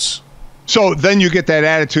games. So then you get that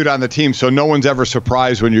attitude on the team, so no one's ever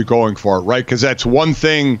surprised when you're going for it, right? Because that's one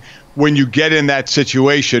thing when you get in that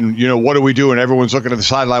situation, what do we do? And everyone's looking at the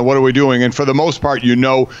sideline, what are we doing? And for the most part,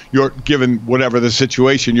 you're given whatever the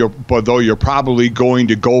situation, you're probably going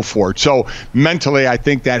to go for it. So mentally, I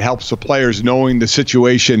think that helps the players knowing the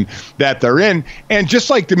situation that they're in. And just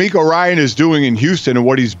like DeMeco Ryan is doing in Houston and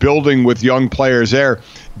what he's building with young players there,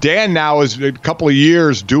 Dan now is a couple of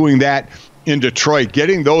years doing that in Detroit,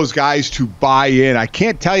 getting those guys to buy in. I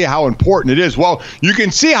can't tell you how important it is. Well, you can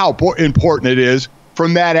see how important it is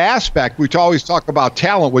from that aspect. We always talk about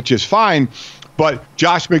talent, which is fine, but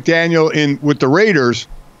Josh McDaniel with the Raiders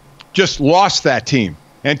just lost that team.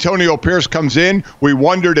 Antonio Pierce comes in. We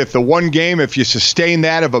wondered if the one game, if you sustain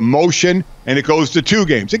that of emotion, and it goes to 2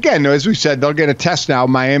 games. Again, as we said, they'll get a test now,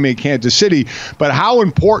 Miami and Kansas City, but how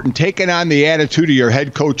important taking on the attitude of your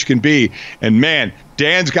head coach can be. And man,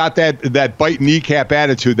 Dan's got that bite kneecap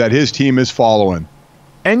attitude that his team is following.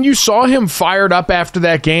 And you saw him fired up after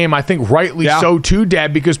that game, I think rightly so too,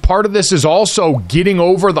 Dad, because part of this is also getting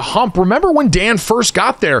over the hump. Remember when Dan first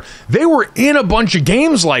got there, they were in a bunch of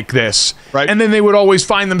games like this, right? And then they would always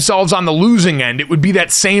find themselves on the losing end. It would be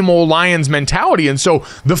that same old Lions mentality. And so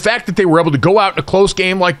the fact that they were able to go out in a close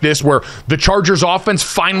game like this where the Chargers offense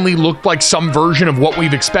finally looked like some version of what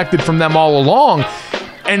we've expected from them all along,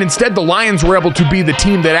 and instead the Lions were able to be the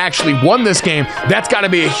team that actually won this game, that's got to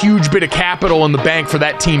be a huge bit of capital in the bank for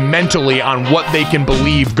that team mentally on what they can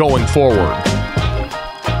believe going forward.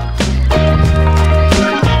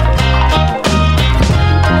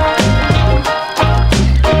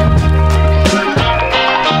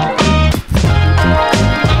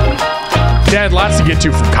 Dad, lots to get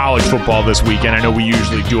to from college football this weekend. I know we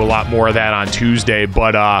usually do a lot more of that on Tuesday,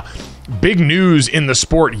 but big news in the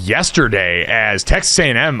sport yesterday as Texas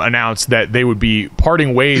A&M announced that they would be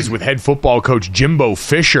parting ways with head football coach Jimbo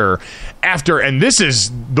Fisher after, and this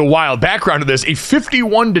is the wild background of this, a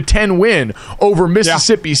 51-10 win over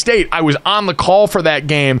Mississippi State. I was on the call for that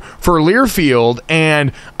game for Learfield,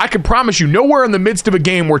 and I can promise you, nowhere in the midst of a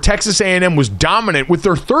game where Texas A&M was dominant with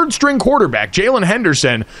their third-string quarterback, Jalen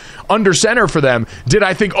Henderson, under center for them, did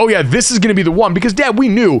I think, oh yeah, this is going to be the one. Because, Dad, we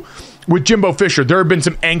knew with Jimbo Fisher, there had been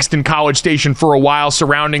some angst in College Station for a while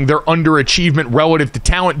surrounding their underachievement relative to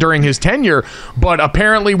talent during his tenure, but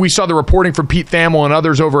apparently we saw the reporting from Pete Thamel and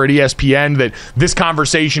others over at ESPN that this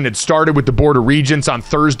conversation had started with the Board of Regents on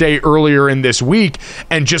Thursday earlier in this week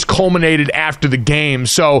and just culminated after the game.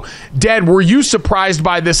 So, Dad, were you surprised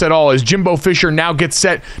by this at all as Jimbo Fisher now gets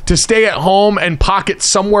set to stay at home and pocket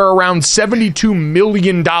somewhere around $72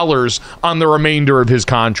 million on the remainder of his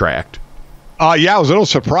contract? Yeah, I was a little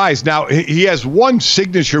surprised. Now, he has one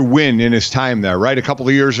signature win in his time there, right? A couple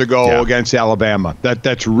of years ago against Alabama.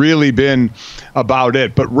 That's really been about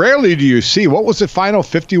it. But rarely do you see, what was the final,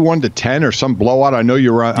 51-10 or some blowout? I know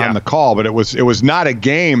you were on the call, but it was not a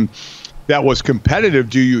game that was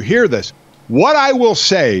competitive. Do you hear this? What I will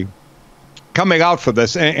say coming out for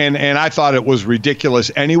this, and I thought it was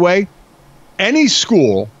ridiculous anyway, any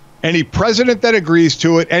school, any president that agrees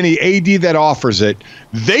to it, any AD that offers it,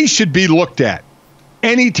 they should be looked at.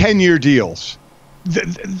 Any 10-year deals.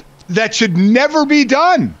 That should never be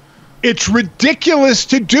done. It's ridiculous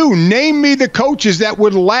to do. Name me the coaches that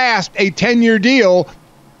would last a 10-year deal.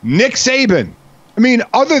 Nick Saban. I mean,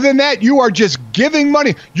 other than that, you are just giving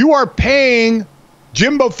money. You are paying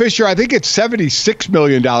Jimbo Fisher, I think it's $76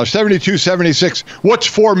 million, 72, 76. What's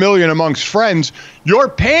 $4 million amongst friends? You're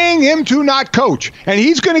paying him to not coach, and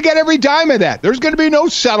he's going to get every dime of that. There's going to be no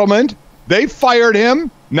settlement. They fired him,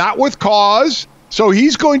 not with cause, so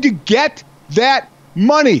he's going to get that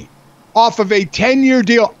money off of a 10-year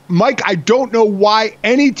deal. Mike, I don't know why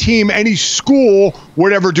any team, any school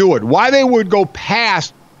would ever do it. Why they would go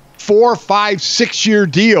past 4, 5, 6-year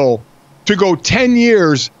deal to go 10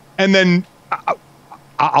 years and then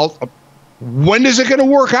when is it going to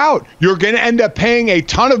work out? You're going to end up paying a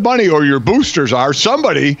ton of money, or your boosters are.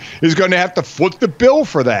 Somebody is going to have to foot the bill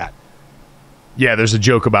for that. Yeah, there's a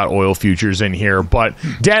joke about oil futures in here. But,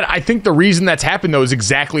 Dad, I think the reason that's happened, though, is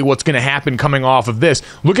exactly what's going to happen coming off of this.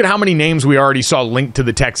 Look at how many names we already saw linked to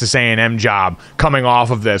the Texas A&M job coming off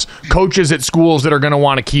of this. Coaches at schools that are going to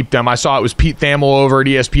want to keep them. I saw it was Pete Thamel over at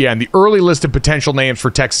ESPN. The early list of potential names for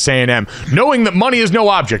Texas A&M, knowing that money is no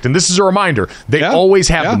object. And this is a reminder. They always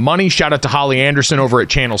have the money. Shout out to Holly Anderson over at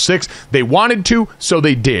Channel 6. They wanted to, so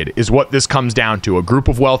they did, is what this comes down to. A group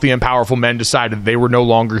of wealthy and powerful men decided they were no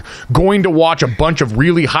longer going to watch a bunch of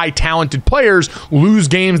really high talented players lose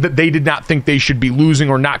games that they did not think they should be losing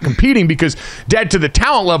or not competing. Because, Dad, to the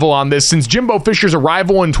talent level on this, since Jimbo Fisher's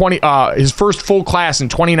arrival in his first full class in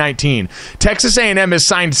 2019, Texas A&M has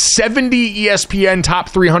signed 70 ESPN top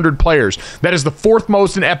 300 players. That is the fourth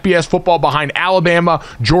most in FBS football behind Alabama,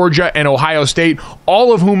 Georgia, and Ohio State,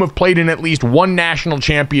 all of whom have played in at least one national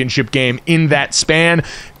championship game in that span.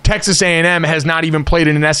 Texas A&M has not even played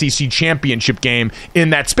in an SEC championship game in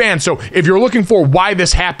that span. So if you're looking for why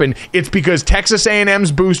this happened, it's because Texas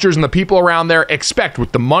A&M's boosters and the people around there expect,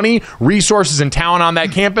 with the money, resources, and talent on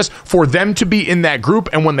that campus, for them to be in that group.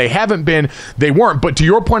 And when they haven't been, they weren't. But to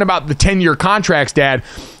your point about the 10-year contracts, Dad,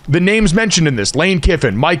 the names mentioned in this, Lane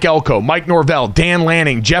Kiffin, Mike Elko, Mike Norvell, Dan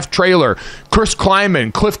Lanning, Jeff Traylor, Chris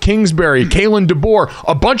Kleiman, Cliff Kingsbury, Kalen DeBoer,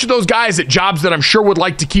 a bunch of those guys at jobs that I'm sure would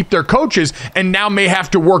like to keep their coaches and now may have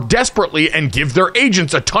to work desperately and give their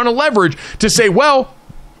agents a ton of leverage to say, well,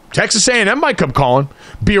 Texas A&M might come calling.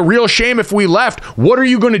 Be a real shame if we left. What are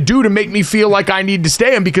you going to do to make me feel like I need to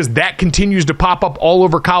stay? And because that continues to pop up all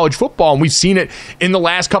over college football, and we've seen it in the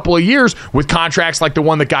last couple of years with contracts like the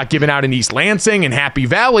one that got given out in East Lansing and Happy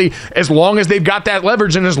Valley. As long as they've got that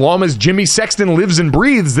leverage and as long as Jimmy Sexton lives and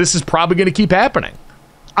breathes, this is probably going to keep happening.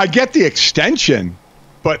 I get the extension,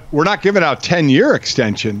 but we're not giving out 10-year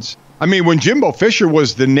extensions. I mean, when Jimbo Fisher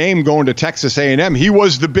was the name going to Texas A&M, he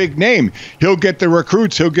was the big name. He'll get the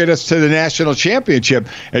recruits. He'll get us to the national championship.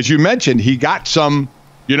 As you mentioned, he got some,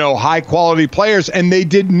 high-quality players, and they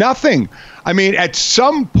did nothing. I mean, at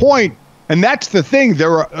some point, and that's the thing,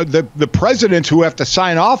 there are the presidents who have to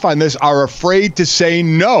sign off on this are afraid to say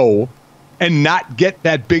no and not get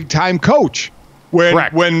that big-time coach.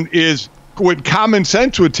 When common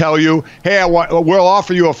sense would tell you, hey, we'll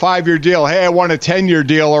offer you a 5-year deal. Hey, I want a 10-year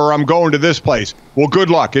deal, or I'm going to this place. Well, good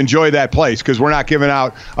luck. Enjoy that place, because we're not giving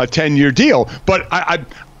out a 10-year deal. But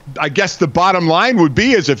I guess the bottom line would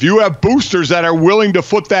be is if you have boosters that are willing to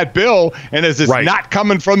foot that bill, and as it's not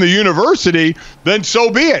coming from the university, then so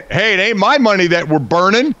be it. Hey, it ain't my money that we're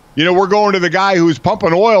burning. We're going to the guy who's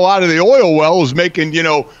pumping oil out of the oil well, who's making,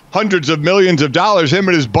 hundreds of millions of dollars. Him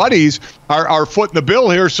and his buddies are footing the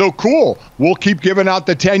bill here. So cool. We'll keep giving out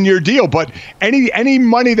the 10-year deal. But any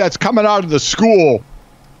money that's coming out of the school,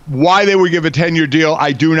 why they would give a 10-year deal,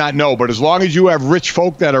 I do not know. But as long as you have rich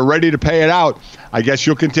folk that are ready to pay it out, I guess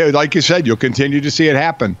you'll continue, like you said, you'll continue to see it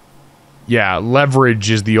happen. Yeah, leverage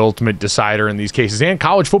is the ultimate decider in these cases. And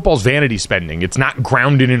college football's vanity spending. It's not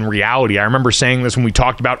grounded in reality. I remember saying this when we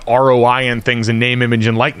talked about ROI and things and name, image,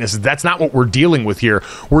 and likeness. That's not what we're dealing with here.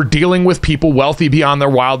 We're dealing with people wealthy beyond their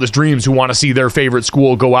wildest dreams who want to see their favorite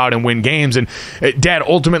school go out and win games. And Dad,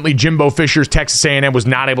 ultimately, Jimbo Fisher's Texas A&M was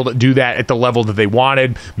not able to do that at the level that they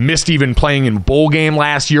wanted. Missed even playing in bowl game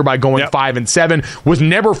last year by going 5-7. Was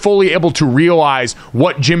never fully able to realize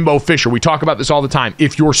what Jimbo Fisher, we talk about this all the time,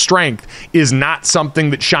 if your strength is not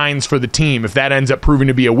something that shines for the team, if that ends up proving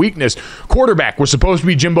to be a weakness. Quarterback was supposed to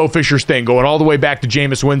be Jimbo Fisher's thing, going all the way back to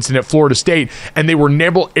Jameis Winston at Florida State, and they were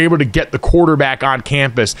never able to get the quarterback on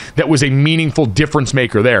campus that was a meaningful difference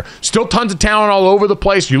maker there. Still tons of talent all over the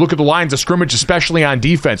place. You look at the lines of scrimmage, especially on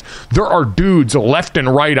defense. There are dudes left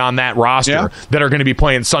and right on that roster that are going to be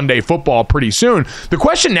playing Sunday football pretty soon. The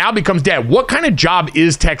question now becomes, Dad, what kind of job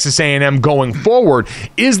is Texas A&M going forward?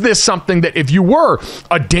 Is this something that if you were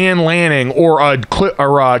a Dan Lanning or a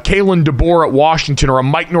Kalen DeBoer at Washington or a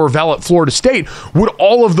Mike Norvell at Florida State, would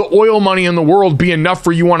all of the oil money in the world be enough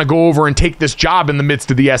for you want to go over and take this job in the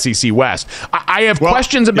midst of the SEC West? I have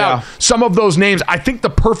questions about some of those names. I think the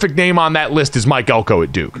perfect name on that list is Mike Elko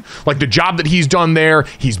at Duke. Like the job that he's done there.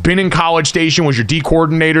 He's been in College Station, was your D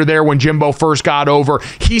coordinator there when Jimbo first got over.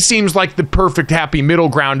 He seems like the perfect happy middle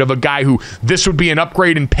ground of a guy who this would be an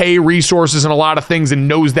upgrade in pay, resources, and a lot of things, and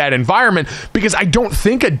knows that environment, because I don't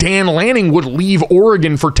think a Dan Lanning would leave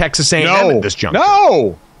Oregon for Texas A&M at this juncture.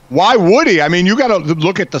 No. Why would he? I mean, you got to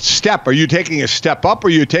look at the step. Are you taking a step up or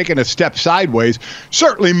are you taking a step sideways?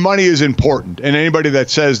 Certainly money is important. And anybody that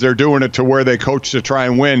says they're doing it to where they coach to try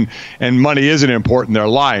and win and money isn't important, they're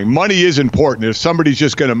lying. Money is important. If somebody's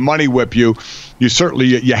just going to money whip you, you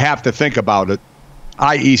have to think about it.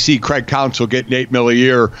 IEC Craig Counsell getting $8 million a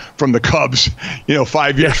year from the Cubs,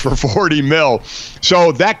 5 years for $40 million.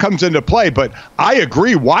 So that comes into play. But I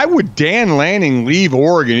agree. Why would Dan Lanning leave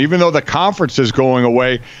Oregon, even though the conference is going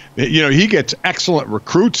away? He gets excellent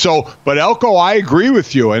recruits. So, but Elko, I agree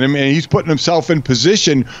with you. And I mean, he's putting himself in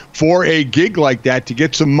position for a gig like that to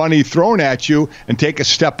get some money thrown at you and take a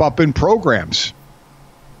step up in programs.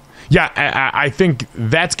 Yeah, I think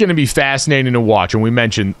that's going to be fascinating to watch. And we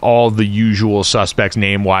mentioned all the usual suspects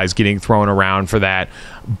name-wise getting thrown around for that.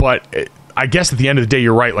 But I guess at the end of the day,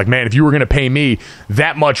 you're right. Like, man, if you were going to pay me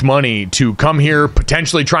that much money to come here,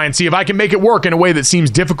 potentially try and see if I can make it work in a way that seems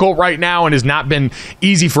difficult right now and has not been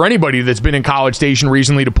easy for anybody that's been in College Station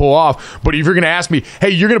recently to pull off. But if you're going to ask me,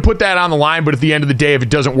 hey, you're going to put that on the line, but at the end of the day, if it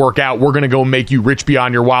doesn't work out, we're going to go make you rich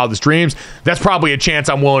beyond your wildest dreams. That's probably a chance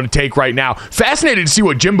I'm willing to take right now. Fascinated to see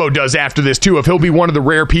what Jimbo does after this, too. If he'll be one of the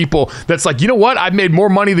rare people that's like, you know what? I've made more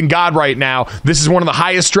money than God right now. This is one of the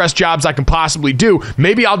highest stress jobs I can possibly do.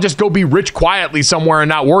 Maybe I'll just go be rich quietly somewhere and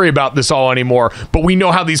not worry about this all anymore. But we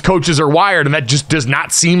know how these coaches are wired, and that just does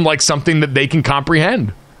not seem like something that they can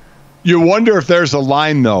comprehend. You wonder if there's a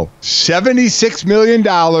line, though. $76 million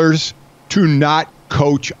to not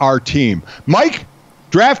coach our team. Mike,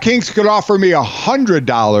 DraftKings could offer me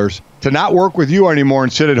 $100 to not work with you anymore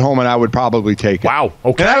and sit at home, and I would probably take it. Wow.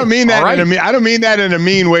 Okay. And I don't mean that I don't mean that in a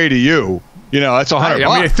mean way to you. That's $100. I mean,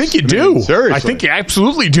 I think you do. Seriously. I think you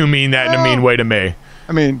absolutely do mean that in a mean way to me.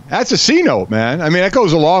 I mean, that's a C note, man. I mean, that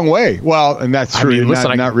goes a long way. Well, and that's true. I mean,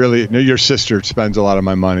 listen, not really. Your sister spends a lot of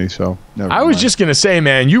my money, so never mind. I was just going to say,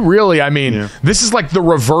 man, you really, this is like the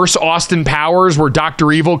reverse Austin Powers where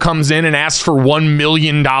Dr. Evil comes in and asks for $1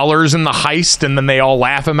 million in the heist, and then they all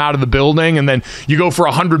laugh him out of the building, and then you go for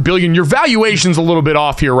 $100 billion. Your valuation's a little bit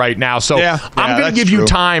off here right now, so I'm going to give you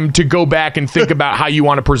time to go back and think about how you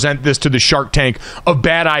want to present this to the Shark Tank of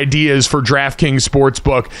bad ideas for DraftKings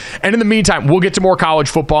Sportsbook. And in the meantime, we'll get to more college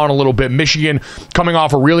football in a little bit. Michigan coming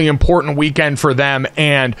off a really important weekend for them,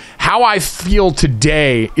 and how I feel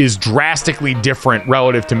today is drastically different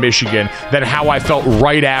relative to Michigan than how I felt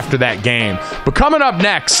right after that game. But coming up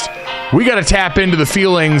next, we got to tap into the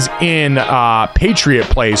feelings in Patriot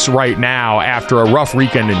Place right now after a rough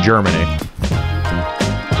weekend in Germany.